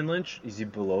Robinson and Lynch? Is he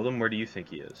below them? Where do you think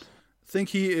he is?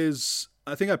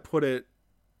 I think I put it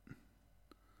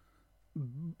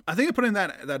in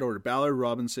that order. Ballard,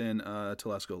 Robinson,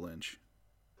 Telesco, Lynch.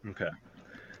 Okay.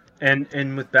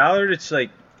 And with Ballard, it's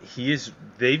like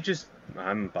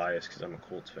I'm biased because I'm a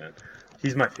Colts fan.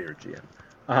 He's my favorite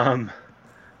GM.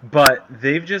 But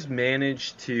they've just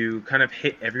managed to kind of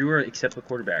hit everywhere except the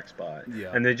quarterback spot.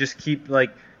 Yeah. And they just keep, like,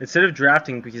 instead of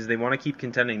drafting because they want to keep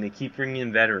contending, they keep bringing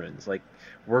in veterans. Like,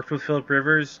 worked with Phillip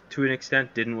Rivers to an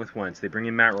extent, didn't with Wentz. They bring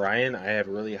in Matt Ryan. I have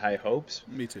really high hopes.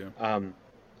 Me too.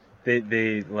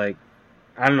 They like,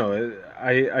 I don't know.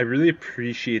 I really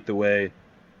appreciate the way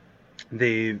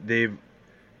they've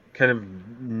kind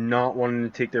of not wanting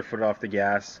to take their foot off the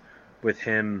gas with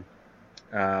him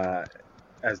as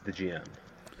the GM.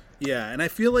 Yeah, and I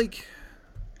feel like...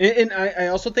 And I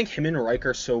also think him and Reich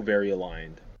are so very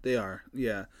aligned. They are,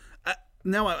 yeah.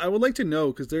 Now, I would like to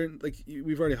know, because they're, like,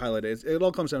 we've already highlighted, it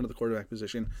all comes down to the quarterback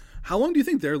position. How long do you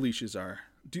think their leashes are?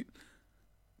 Do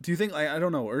you think, I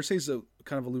don't know, Irsay's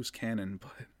kind of a loose cannon,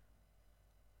 but...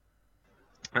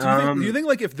 Do you think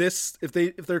like, if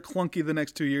they're clunky the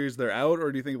next 2 years, they're out?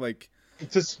 Or do you think, like...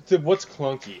 What's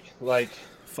clunky? Like...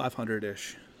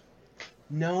 500-ish.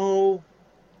 No...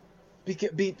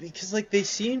 Because like they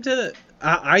seem to,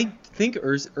 I think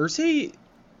Irsay,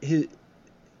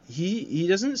 he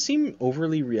doesn't seem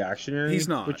overly reactionary. He's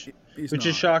not, which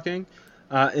is shocking.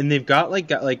 And they've got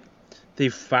they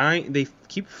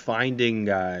keep finding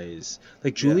guys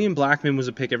like Julian Blackmon was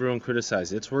a pick everyone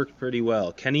criticized. It's worked pretty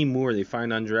well. Kenny Moore they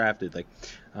find undrafted. Like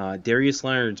Darius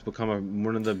Leonard's become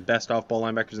one of the best off-ball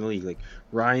linebackers in the league. Like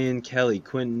Ryan Kelly,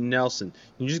 Quentin Nelson.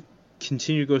 You just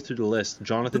continue to go through the list.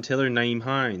 Jonathan Taylor, Nyheim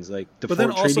Hines, like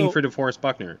trading for DeForest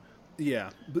Buckner. Yeah,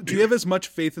 but do you have as much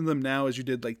faith in them now as you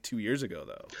did like 2 years ago,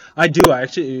 though? I do. I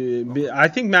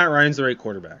think Matt Ryan's the right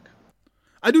quarterback.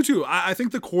 I do too. I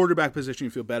think the quarterback position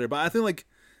you feel better, but I think like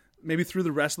maybe through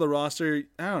the rest of the roster,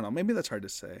 I don't know. Maybe that's hard to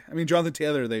say. I mean, Jonathan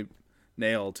Taylor they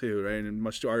nailed too, right? And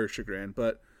much to our chagrin,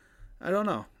 but I don't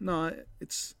know. No,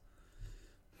 it's.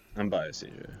 I'm biased,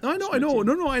 AJ. No,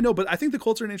 I know. But I think the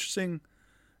Colts are an interesting.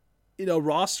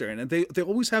 Roster, and they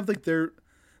always have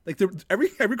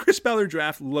every Chris Ballard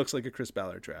draft looks like a Chris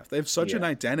Ballard draft. They have such an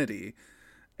identity,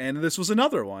 and this was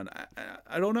another one.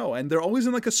 I don't know, and they're always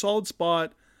in like a solid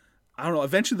spot. I don't know.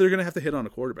 Eventually, they're gonna have to hit on a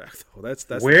quarterback, though. That's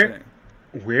where. The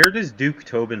thing. Where does Duke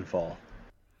Tobin fall?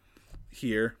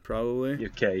 Here, probably.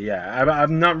 Okay, yeah.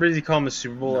 I'm not really calling him a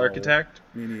Super Bowl architect.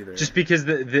 Me neither. Just because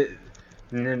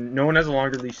no one has a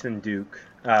longer leash than Duke,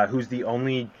 who's the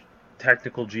only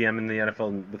technical GM in the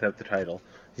NFL without the title.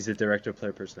 He's the director of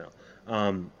player personnel.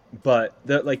 But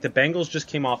the Bengals just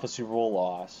came off a Super Bowl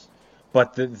loss,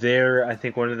 but they're I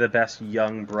think one of the best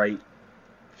young bright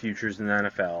futures in the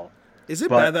NFL. Is it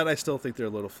bad that I still think they're a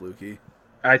little fluky?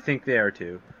 I think they are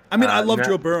too. I mean, I love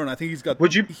Joe Burrow, and I think he's got.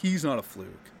 He's not a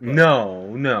fluke.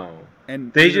 No.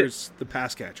 And there's the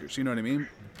pass catchers. You know what I mean?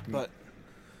 But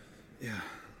yeah,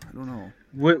 I don't know.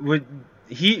 Would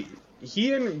he?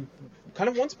 he and kind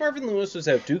of once Marvin Lewis was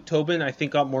out, Duke Tobin, I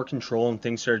think, got more control and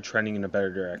things started trending in a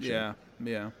better direction.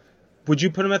 Yeah. Would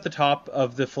you put him at the top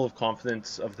of the full of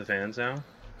confidence of the fans now?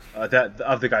 That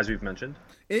of the guys we've mentioned?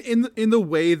 In the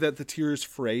way that the tier is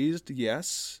phrased,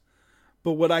 yes.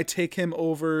 But would I take him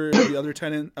over the other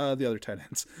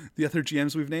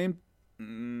GMs we've named?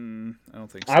 I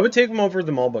don't think so. I would take him over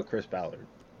them all but Chris Ballard.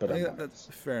 But that's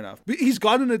fair enough. But he's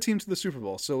gotten a team to the Super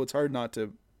Bowl, so it's hard not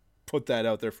to put that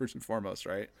out there first and foremost,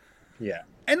 right? Yeah.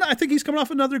 And I think he's coming off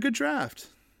another good draft.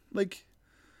 Like,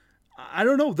 I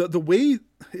don't know, the way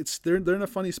they're in a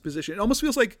funny position. It almost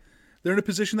feels like they're in a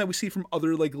position that we see from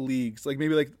other like leagues, like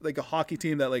maybe like a hockey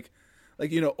team that like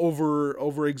over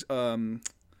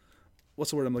what's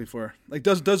the word I'm looking for? Like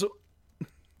does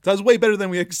way better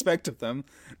than we expect of them,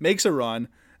 makes a run.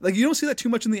 Like you don't see that too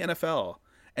much in the NFL.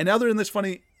 And now they're in this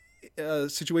funny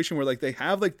situation where like they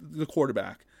have like the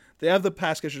quarterback, they have the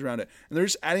pass catchers around it, and they're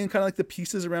just adding kind of like the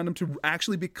pieces around them to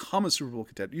actually become a Super Bowl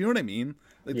contender. You know what I mean?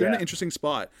 Like they're in an interesting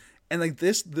spot. And like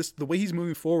this the way he's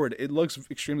moving forward, it looks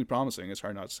extremely promising. It's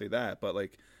hard not to say that, but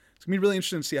like it's gonna be really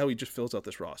interesting to see how he just fills out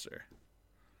this roster.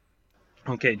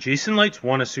 Okay, Jason Licht's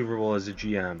won a Super Bowl as a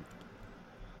GM.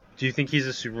 Do you think he's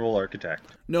a Super Bowl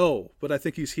architect? No, but I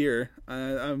think he's here.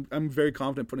 I'm very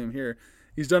confident putting him here.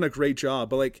 He's done a great job,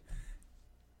 but like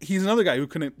he's another guy who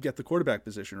couldn't get the quarterback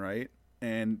position right,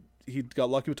 and he got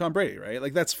lucky with Tom Brady, right?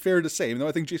 Like that's fair to say. Even though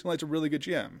I think Jason Licht's a really good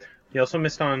GM. He also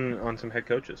missed on some head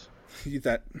coaches.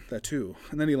 That too,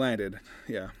 and then he landed.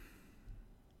 Yeah.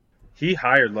 He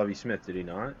hired Lovie Smith, did he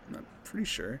not? I'm pretty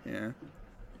sure. Yeah.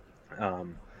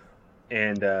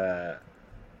 And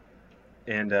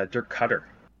Dirk Cutter.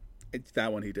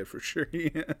 That one he did for sure.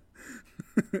 Yeah.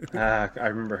 I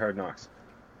remember Hard Knocks.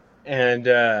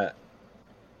 And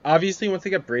obviously, once they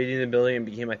got Brady in the building, it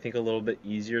became, I think, a little bit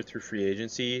easier through free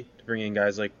agency to bring in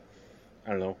guys like, I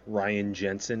don't know, Ryan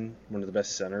Jensen, one of the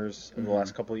best centers of the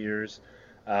last couple of years,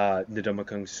 Ndamukong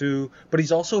Kung-Su. But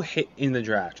he's also hit in the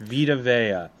draft. Vita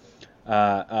Vea,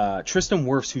 Tristan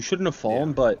Wirfs, who shouldn't have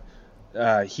fallen, but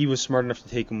he was smart enough to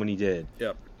take him when he did.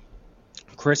 Yep.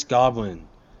 Chris Godwin.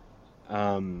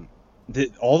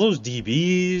 All those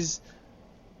DBs.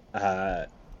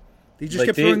 He just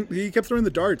kept throwing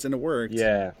the darts and it worked.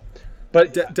 Yeah.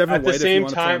 But Devin at White, the same if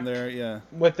you time, there, yeah.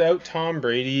 without Tom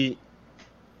Brady,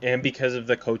 and because of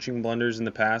the coaching blunders in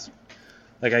the past,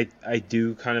 like I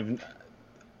do kind of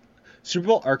Super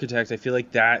Bowl architect. I feel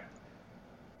like that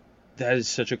is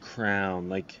such a crown.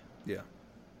 Like yeah,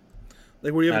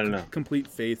 like where you have complete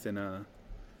faith in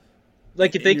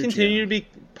like if they continue to be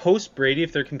post Brady,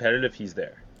 if they're competitive, he's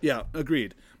there. Yeah,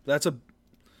 agreed.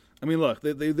 I mean, look,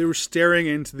 they were staring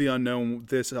into the unknown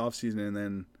this offseason, and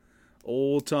then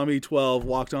old Tommy 12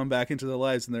 walked on back into the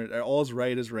lights, and they're all's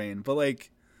right as rain. But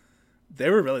like,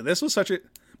 this was such a.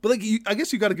 But like, I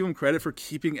guess you got to give him credit for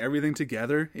keeping everything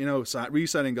together. You know,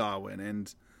 re-signing Godwin,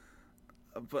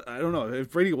 but I don't know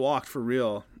if Brady walked for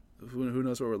real. Who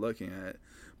knows what we're looking at?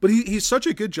 But he's such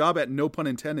a good job at, no pun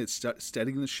intended,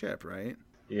 steadying the ship, right?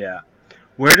 Yeah.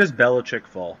 Where does Belichick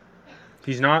fall?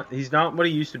 He's not what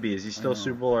he used to be. Is he still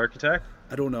Super Bowl architect?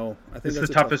 I don't know. I think it's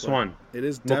the toughest one. It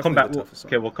is definitely the toughest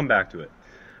one. Okay, we'll come back to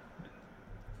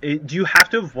it. Do you have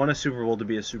to have won a Super Bowl to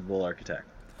be a Super Bowl architect?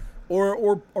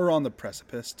 Or on the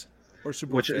precipice, or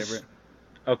Super Bowl favorite?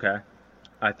 Okay.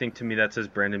 I think to me that says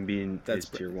Brandon Beane is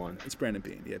tier 1. It's Brandon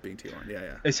Beane, being tier 1.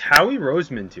 Yeah. Is Howie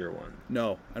Roseman tier 1?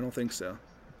 No, I don't think so.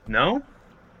 No?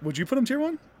 Would you put him tier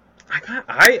 1?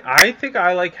 I think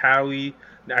I like Howie.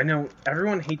 I know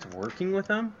everyone hates working with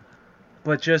him,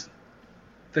 but just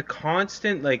the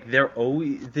constant, like,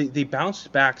 they bounce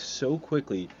back so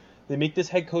quickly. They make this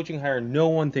head coaching hire no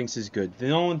one thinks is good.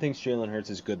 No one thinks Jalen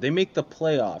Hurts is good. They make the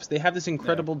playoffs. They have this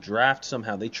incredible draft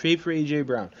somehow. They trade for A.J.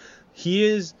 Brown. He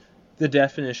is the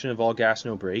definition of all gas,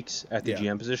 no brakes at the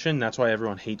GM position. That's why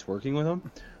everyone hates working with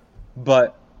him.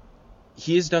 But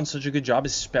he has done such a good job,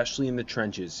 especially in the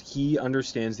trenches. He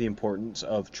understands the importance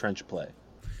of trench play.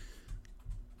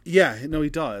 Yeah, no,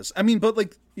 he does. I mean, but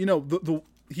like, you know,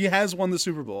 he has won the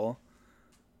Super Bowl,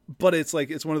 but it's like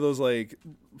it's one of those like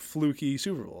fluky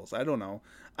Super Bowls. I don't know.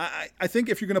 I think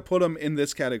if you're gonna put him in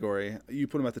this category, you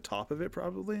put him at the top of it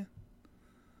probably.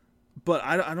 But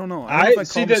I don't know. I don't know if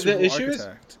see the issue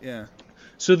architect. Yeah.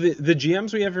 So the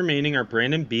GMs we have remaining are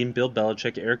Brandon Beane, Bill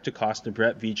Belichick, Eric DeCosta,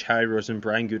 Brett Veach, Howie Roseman,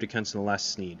 Brian Gutekunst, and Les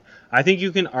Snead. I think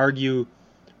you can argue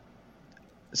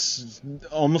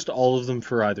almost all of them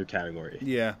for either category.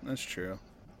 Yeah, that's true.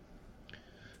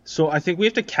 So I think we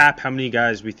have to cap how many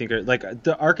guys we think are like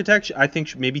the architects. I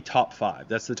think maybe top 5.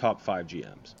 That's the top 5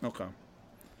 GMs. Okay.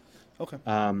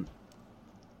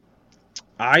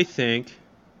 I think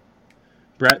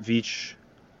Brett Veach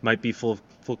might be full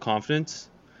confidence,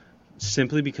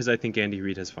 simply because I think Andy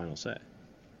Reid has final say.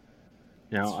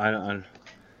 Now, I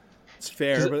It's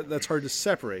fair, but that's hard to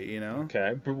separate, you know?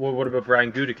 okay, but what about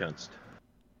Brian Gutekunst?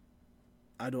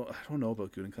 I don't know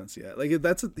about Gutekunst yet. Like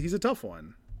he's a tough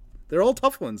one. They're all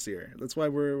tough ones here. That's why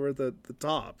we're at the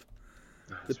top.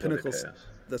 The pinnacles.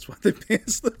 That's why they pay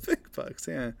us the big bucks.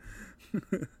 Yeah.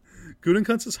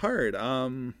 Gutekunst is hard. I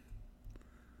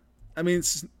mean,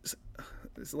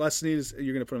 Les Snead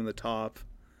you're going to put him in the top.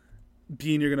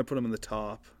 Bean, you're going to put him in the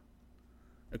top.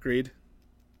 Agreed.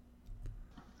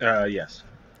 Yes.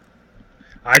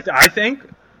 I think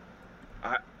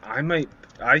I might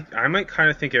kind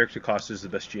of think Eric DeCosta is the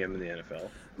best GM in the NFL.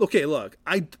 Okay, look,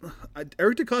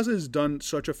 Eric DeCosta has done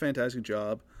such a fantastic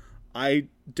job. I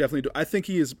definitely do. I think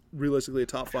he is realistically a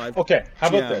top 5. Okay, how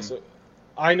GM. about this?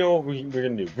 I know what we're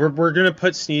gonna do. We're gonna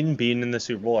put Snead and Bean in the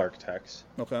Super Bowl architects.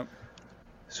 Okay.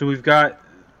 So we've got,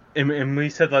 and we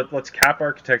said let's cap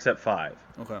architects at 5.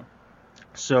 Okay.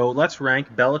 So let's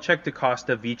rank Belichick,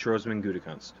 DeCosta, Veach, Roseman,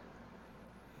 Gutekunst.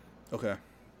 Okay.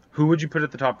 Who would you put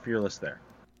at the top of your list there?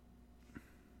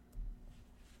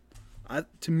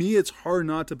 To me, it's hard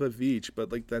not to put Veach, but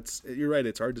you're right.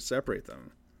 It's hard to separate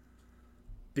them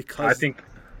because I think.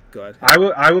 Go ahead.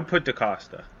 I would put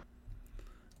DeCosta.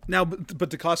 Now, but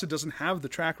DeCosta doesn't have the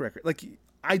track record. Like,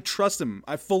 I trust him.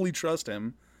 I fully trust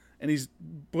him, and he's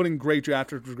putting great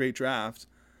draft after great draft.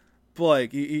 But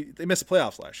like, they missed the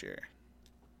playoffs last year.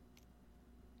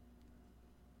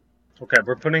 Okay,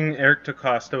 we're putting Eric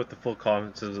DeCosta with the full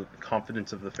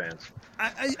confidence of the fans.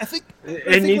 I think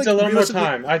it needs a little more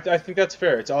time. I think that's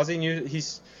fair. It's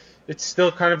it's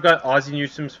still kind of got Ozzie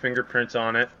Newsome's fingerprints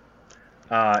on it.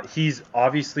 He's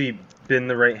obviously been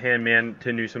the right-hand man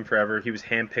to Newsome forever. He was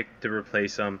handpicked to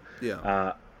replace him.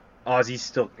 Yeah. Ozzie's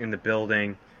still in the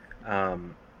building.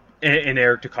 And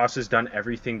Eric DeCosta's done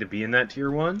everything to be in that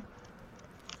tier 1.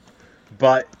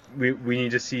 But we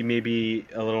need to see maybe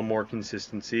a little more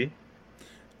consistency.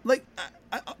 Like,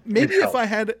 maybe if I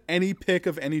had any pick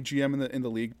of any GM in the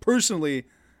league, personally,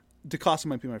 DeCosta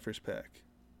might be my first pick.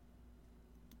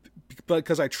 But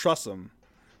because I trust him.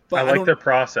 But I like their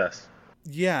process.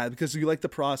 Yeah, because you like the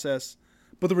process,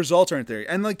 but the results aren't there.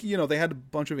 And like, they had a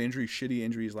bunch of shitty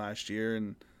injuries last year,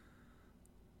 and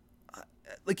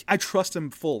I trust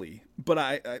him fully. But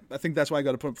I think that's why I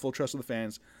got to put full trust of the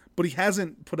fans. But he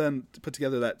hasn't put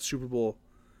together that Super Bowl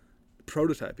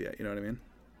prototype yet. You know what I mean?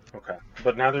 Okay,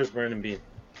 but now there's Brandon Bean.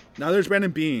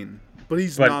 But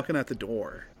he's knocking at the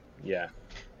door. Yeah.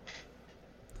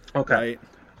 Okay. Right?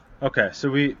 Okay, so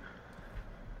we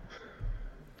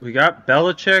got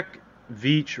Belichick,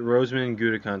 Veach, Roseman, and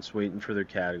Gutekunst waiting for their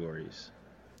categories.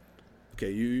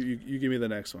 Okay, you give me the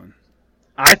next one.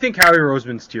 I think Howie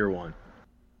Roseman's tier 1.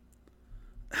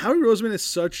 Howie Roseman is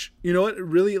such, you know what,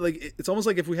 really, like, it's almost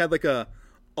like if we had like a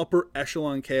upper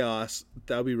echelon chaos,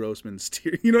 that would be Roseman's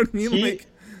tier. You know what I mean?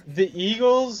 The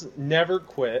Eagles never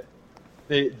quit.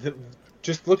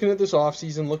 Just looking at this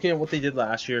offseason, looking at what they did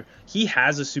last year, he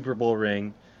has a Super Bowl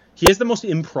ring. He has the most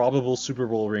improbable Super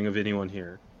Bowl ring of anyone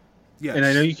here. Yes. And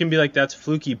I know you can be like, that's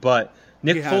fluky, but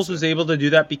Nick Foles was able to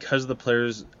do that because of the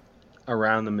players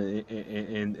around them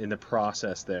in the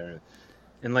process there.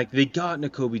 And like, they got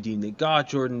Nakobe Dean, they got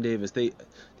Jordan Davis, they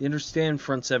understand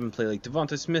front 7 play. Like,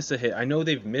 Devonta Smith's a hit. I know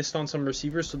they've missed on some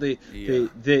receivers, so they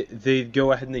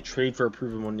go ahead and they trade for a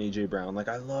proven one, AJ Brown. Like,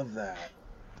 I love that.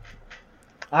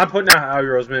 I'm putting out Howie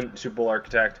Roseman, Super Bowl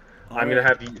architect. I'm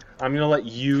gonna let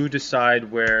you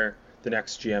decide where the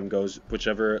next GM goes,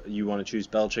 whichever you want to choose.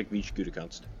 Belichick, Veach,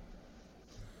 Gutekunst.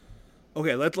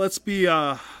 Okay, let's be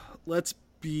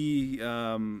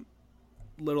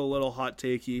little hot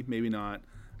takey, maybe not,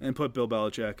 and put Bill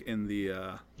Belichick in the.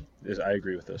 I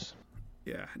agree with this.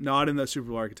 Yeah, not in the Super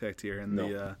Bowl architect here, in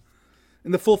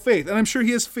the full faith, and I'm sure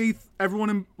he has faith.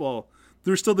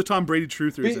 There's still the Tom Brady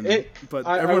truthers, but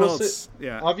everyone else,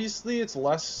 yeah. Obviously, it's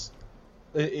less.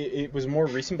 It was more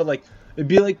recent, but like it'd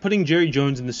be like putting Jerry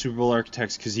Jones in the Super Bowl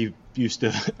architects because he used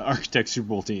to architect Super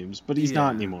Bowl teams, but he's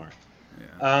not anymore.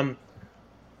 Yeah.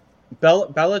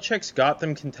 Belichick's got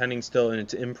them contending still, and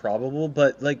it's improbable.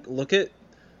 But like, look at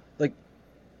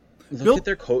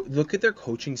their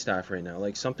coaching staff right now.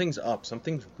 Like, something's up,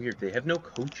 something's weird. They have no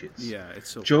coaches. Yeah, it's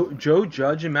so. Joe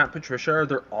Judge and Matt Patricia are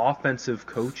their offensive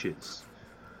coaches.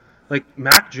 Like,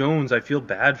 Mac Jones, I feel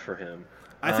bad for him.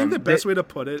 I think the best way to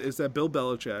put it is that Bill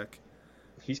Belichick,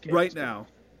 right now,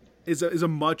 is a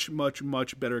much, much,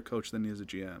 much better coach than he is a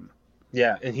GM.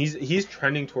 Yeah, and he's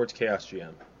trending towards chaos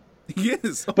GM. He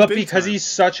is, but because he's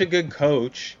such a good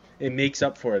coach, it makes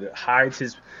up for it. It hides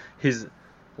his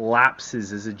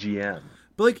lapses as a GM.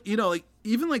 But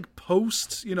even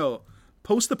post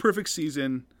post the perfect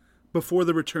season, before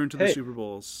the return to the Hey. Super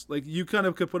Bowls. Like, you kind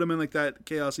of could put him in like that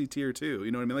chaosy tier too.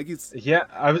 You know what I mean? Like, he's Yeah,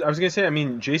 I was gonna say. I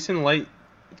mean, Jason Light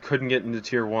couldn't get into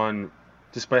tier 1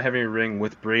 despite having a ring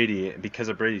with Brady because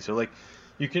of Brady. So like,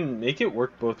 you can make it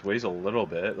work both ways a little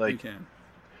bit. you Like, can.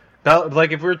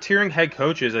 like if we're tiering head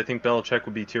coaches, I think Belichick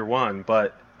would be tier 1,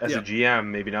 but as Yeah. a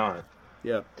GM, maybe not.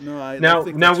 Yeah. No, I Now,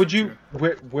 think now, that's would you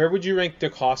true. where would you rank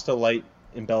DaCosta, Light,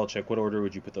 and Belichick? What order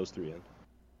would you put those 3 in?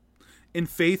 in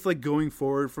faith, like going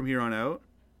forward from here on out,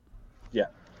 Yeah.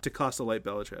 DaCosta, Light,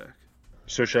 Belichick.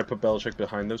 So should I put Belichick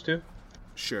behind those 2?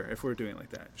 Sure, if we're doing it like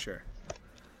that, sure.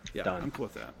 Yeah, Done. I'm cool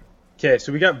with that. Okay,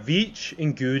 so we got Veach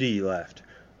and Goody left.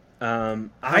 How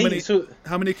many? So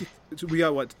We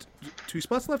got what? 2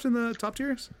 spots left in the top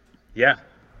tiers. yeah.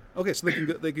 Okay, so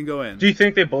they can go in. Do you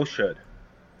think they both should?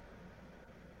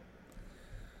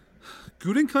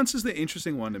 Gutekunst is the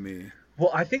interesting one to me. Well,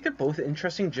 I think they're both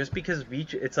interesting just because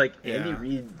Veach, it's like Yeah.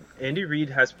 Andy Reid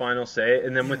has final say,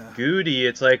 and then with Yeah. Goody,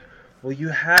 it's like, well, you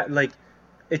had like,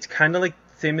 it's kind of like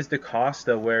same as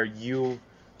DaCosta, where you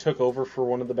took over for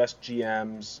one of the best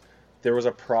GMs. There was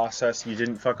a process, you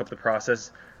didn't fuck up the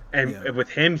process, and Yeah. with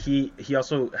him, he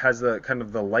also has the kind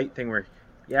of the light thing where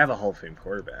you have a Hall of Fame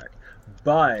quarterback,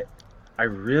 but I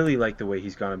really like the way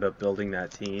he's gone about building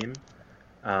that team.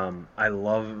 I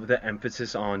love the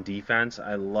emphasis on defense.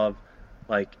 I love,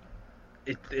 like,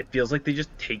 it feels like they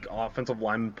just take offensive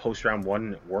linemen post round 1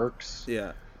 and it works.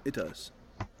 Yeah, it does.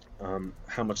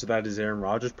 How much of that is Aaron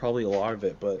Rodgers? Probably a lot of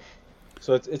it, but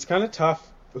so it's kind of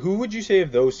tough. Who would you say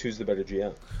of those two's the better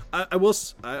GM? I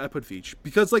put Veach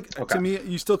because, like, Okay. to me,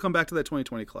 you still come back to that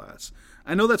 2020 class.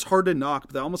 I know that's hard to knock,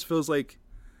 but that almost feels like,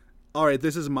 all right,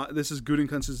 this is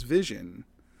Gutekunst's vision.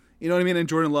 You know what I mean? And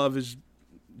Jordan Love is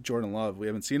Jordan Love. We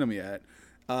haven't seen him yet.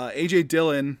 AJ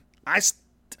Dillon, I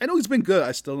know he's been good.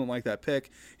 I still don't like that pick.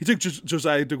 He took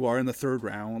Josiah DeGuara in the 3rd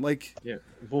round. Like, Yeah,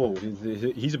 whoa,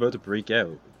 he's about to break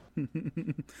out.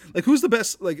 who's the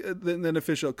best? Like, then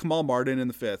official Kamal Martin in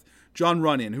the 5th. John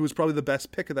Runyon, who was probably the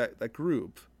best pick of that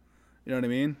group. You know what I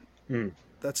mean?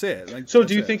 That's it. Like, So that's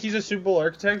do you it. think he's a Super Bowl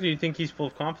architect, or do you think he's full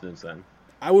of confidence then?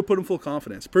 I would put him full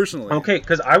confidence personally? Okay,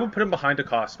 because I would put him behind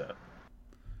DaCosta.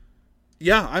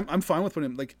 Yeah, I'm fine with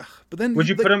putting him but then Would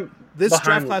you like, put him This behind-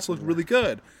 draft class looked really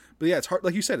good, but yeah, it's hard.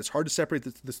 Like you said, it's hard to separate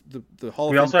the Hall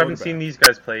of We Fame also haven't quarterback. seen these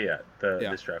guys play yet.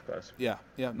 Yeah. This draft class. Yeah,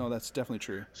 no, that's definitely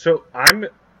true. So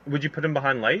would you put him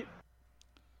behind Light?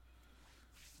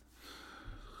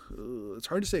 It's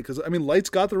hard to say because I mean, Light's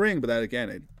got the ring, but that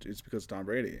again, it's because of Tom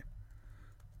Brady.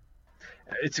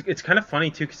 It's kind of funny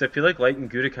too because I feel like Light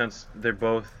and Gutekunst, they're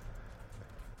both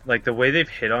like the way they've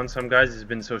hit on some guys has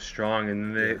been so strong,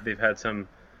 and they've had some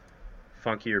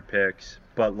funkier picks.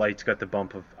 But Light's got the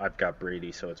bump of I've got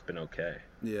Brady, so it's been okay.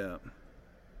 Yeah,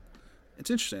 it's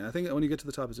interesting. I think when you get to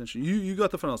the top, it's interesting. You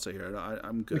got the final say here.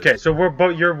 I'm good. Okay, so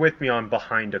you're with me on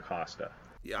behind Acosta.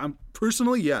 Yeah, I'm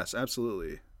personally yes,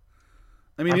 absolutely.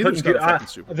 I mean, I'm neither's putting got a fucking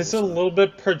Super Bowl. this is a so- little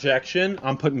bit projection.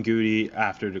 I'm putting Goody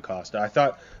after DaCosta. I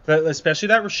thought that especially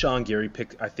that Rashawn Gary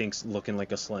pick, I think's looking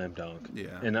like a slam dunk.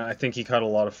 Yeah. And I think he caught a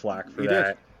lot of flack for He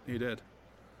that. did. He did.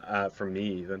 From me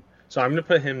even. So I'm gonna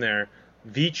put him there.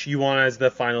 Veach, you want as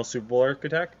the final Super Bowl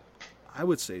architect? I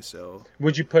would say so.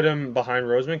 Would you put him behind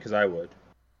Roseman? Because I would.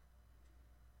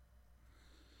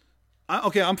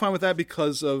 Okay, I'm fine with that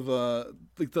because of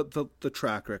like the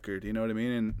track record. You know what I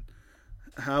mean, and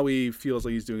how he feels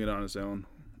like he's doing it on his own.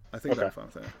 I think Okay. I'm fine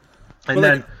with that. And But,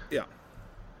 then like, yeah,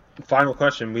 final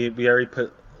question. We already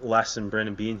put Les and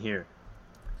Brandon Bean here.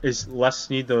 Is Les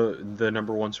Snead the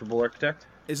number 1 Super Bowl architect?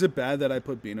 is it bad that I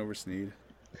put Bean over Snead?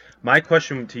 My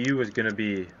question to you is going to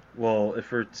be, well, if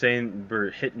we're saying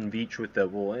we're hitting Veach with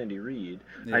Andy Reid,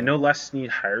 Yeah. I know Les Snead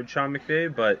hired Sean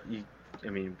McVay, but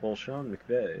Sean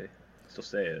McVay, still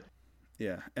say it.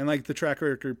 Yeah, and like the track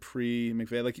record pre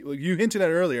McVay, like you hinted at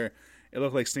earlier, it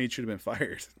looked like Snead should have been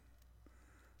fired.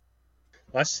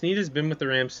 Les Snead has been with the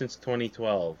Rams since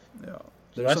 2012. Yeah,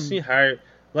 Les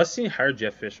Snead hired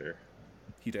Jeff Fisher.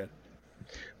 He did.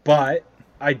 But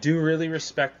I do really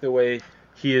respect the way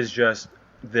he is just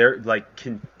there, like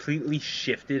completely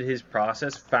shifted his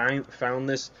process, found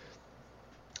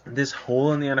this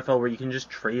hole in the NFL where you can just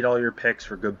trade all your picks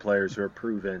for good players who are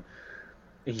proven.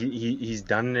 He's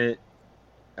done it.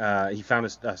 He found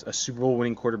a Super Bowl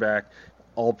winning quarterback,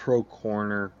 all pro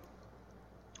corner.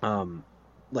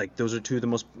 Like those are two of the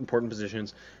most important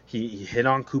positions. He hit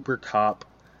on Cooper Kupp.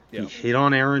 Yeah. He hit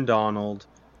on Aaron Donald.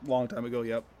 Long time ago.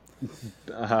 Yep.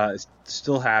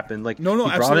 Still happened. Like No,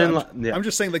 he brought absolutely. in. I'm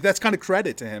just saying, like that's kind of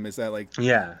credit to him. Is that like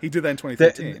Yeah. he did that in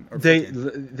 2015 or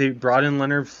 15. They brought in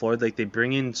Leonard Floyd. Like they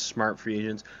bring in smart free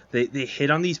agents. They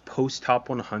hit on these post top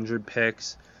 100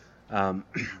 picks. Um,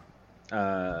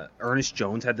 Ernest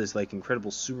Jones had this like incredible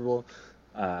Super Bowl.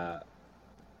 I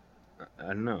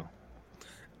don't know.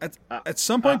 At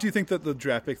some point, do you think that the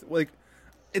draft pick, like,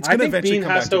 it's I going to think eventually Bean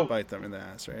come has back to to- bite them in the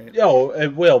ass, right? Oh,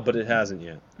 it will, but it hasn't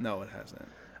yet. No, it hasn't.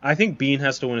 I think Bean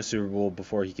has to win a Super Bowl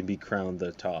before he can be crowned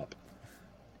the top.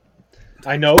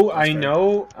 I know, and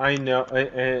him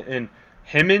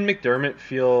and McDermott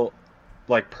feel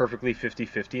like perfectly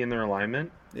 50-50 in their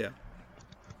alignment. Yeah.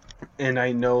 And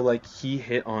I know, like, he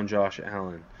hit on Josh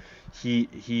Allen.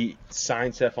 He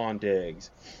signed Stephon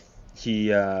Diggs. He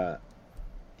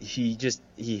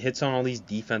hits on all these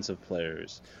defensive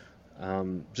players.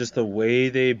 Just the way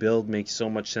they build makes so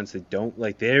much sense.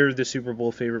 They're the Super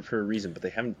Bowl favorite for a reason, but they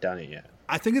haven't done it yet.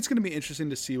 I think it's going to be interesting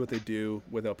to see what they do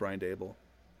without Brian Dable.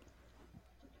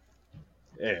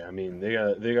 Yeah, I mean, they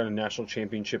got a national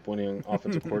championship winning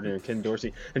offensive coordinator, Ken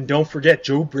Dorsey, and don't forget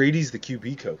Joe Brady's the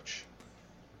QB coach.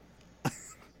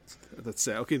 Let's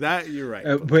say, okay, that you're right.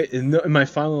 But in my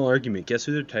final argument, guess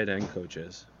who their tight end coach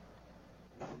is?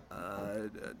 I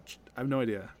have no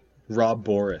idea. Rob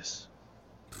Boris,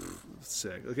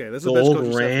 Sick. Okay, that's the the best old coach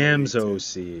in the Rams league,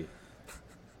 too. OC.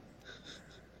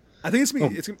 I think it's gonna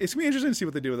be interesting to see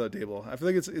what they do without Dable. I feel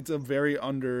like it's a very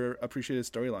underappreciated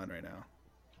storyline right now.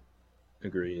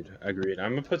 Agreed. I'm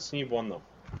gonna put Snead 1 though.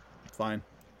 Fine.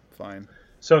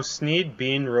 So Snead,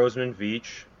 Bean, Roseman,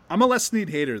 Veach. I'm a Les Snead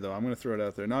hater, though. I'm going to throw it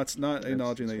out there. Not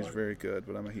acknowledging that he's fine. very good,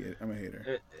 but I'm a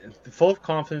hater. Full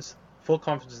confidence of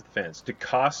the fans.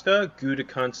 DaCosta,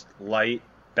 Gutekunst, Light,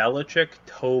 Belichick,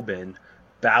 Tobin,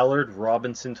 Ballard,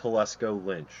 Robinson, Telesco,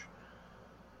 Lynch.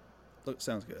 Look,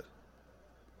 sounds good.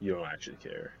 You don't actually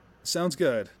care. Sounds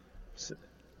good.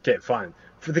 Okay, fine.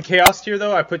 For the chaos tier,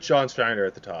 though, I put John Schneider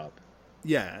at the top.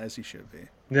 Yeah, as he should be.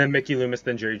 Then Mickey Loomis,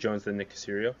 then Jerry Jones, then Nick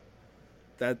Caserio.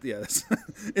 That's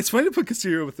it's funny to put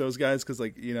Caserio with those guys because,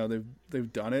 like, you know,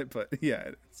 they've done it, but yeah,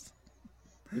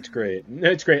 It's great.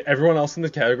 It's great. Everyone else in the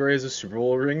category has a Super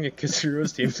Bowl ring, and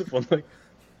Caserio's teams have won like.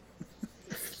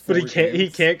 But he can't. He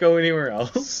can't go anywhere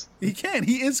else. He can.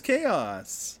 He is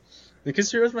chaos. Nick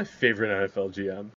Caserio's my favorite NFL GM.